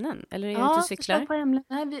på ämnen. Eller är jag ute cyklar? Förslag på ämnen.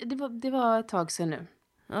 Nej, det var ett tag sedan nu.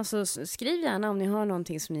 Alltså, skriv gärna om ni har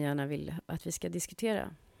någonting som ni gärna vill att vi ska diskutera.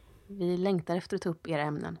 Vi längtar efter att ta upp era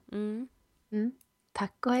ämnen.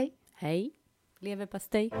 Tack och hej. Hej.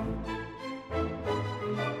 Leverpastej.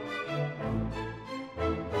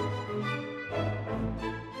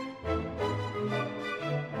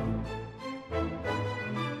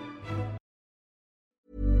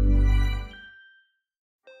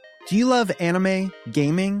 Do you love anime,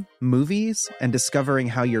 gaming, movies, and discovering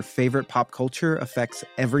how your favorite pop culture affects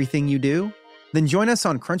everything you do? Then join us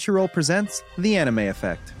on Crunchyroll Presents The Anime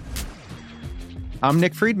Effect. I'm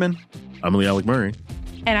Nick Friedman. I'm Lee Alec Murray.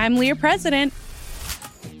 And I'm Leah President.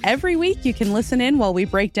 Every week you can listen in while we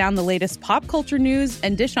break down the latest pop culture news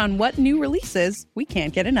and dish on what new releases we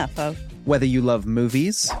can't get enough of. Whether you love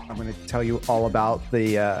movies, I'm going to tell you all about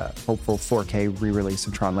the hopeful 4K re-release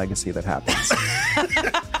of Tron Legacy that happens.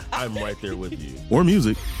 I'm right there with you. Or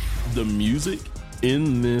music. The music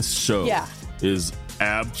in this show is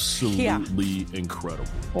absolutely incredible.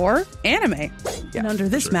 Or anime. And under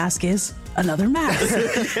this mask is another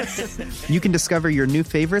mask. You can discover your new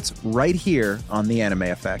favorites right here on The Anime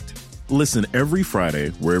Effect. Listen every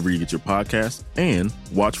Friday wherever you get your podcasts, and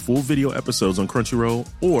watch full video episodes on Crunchyroll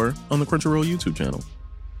or on the Crunchyroll YouTube channel.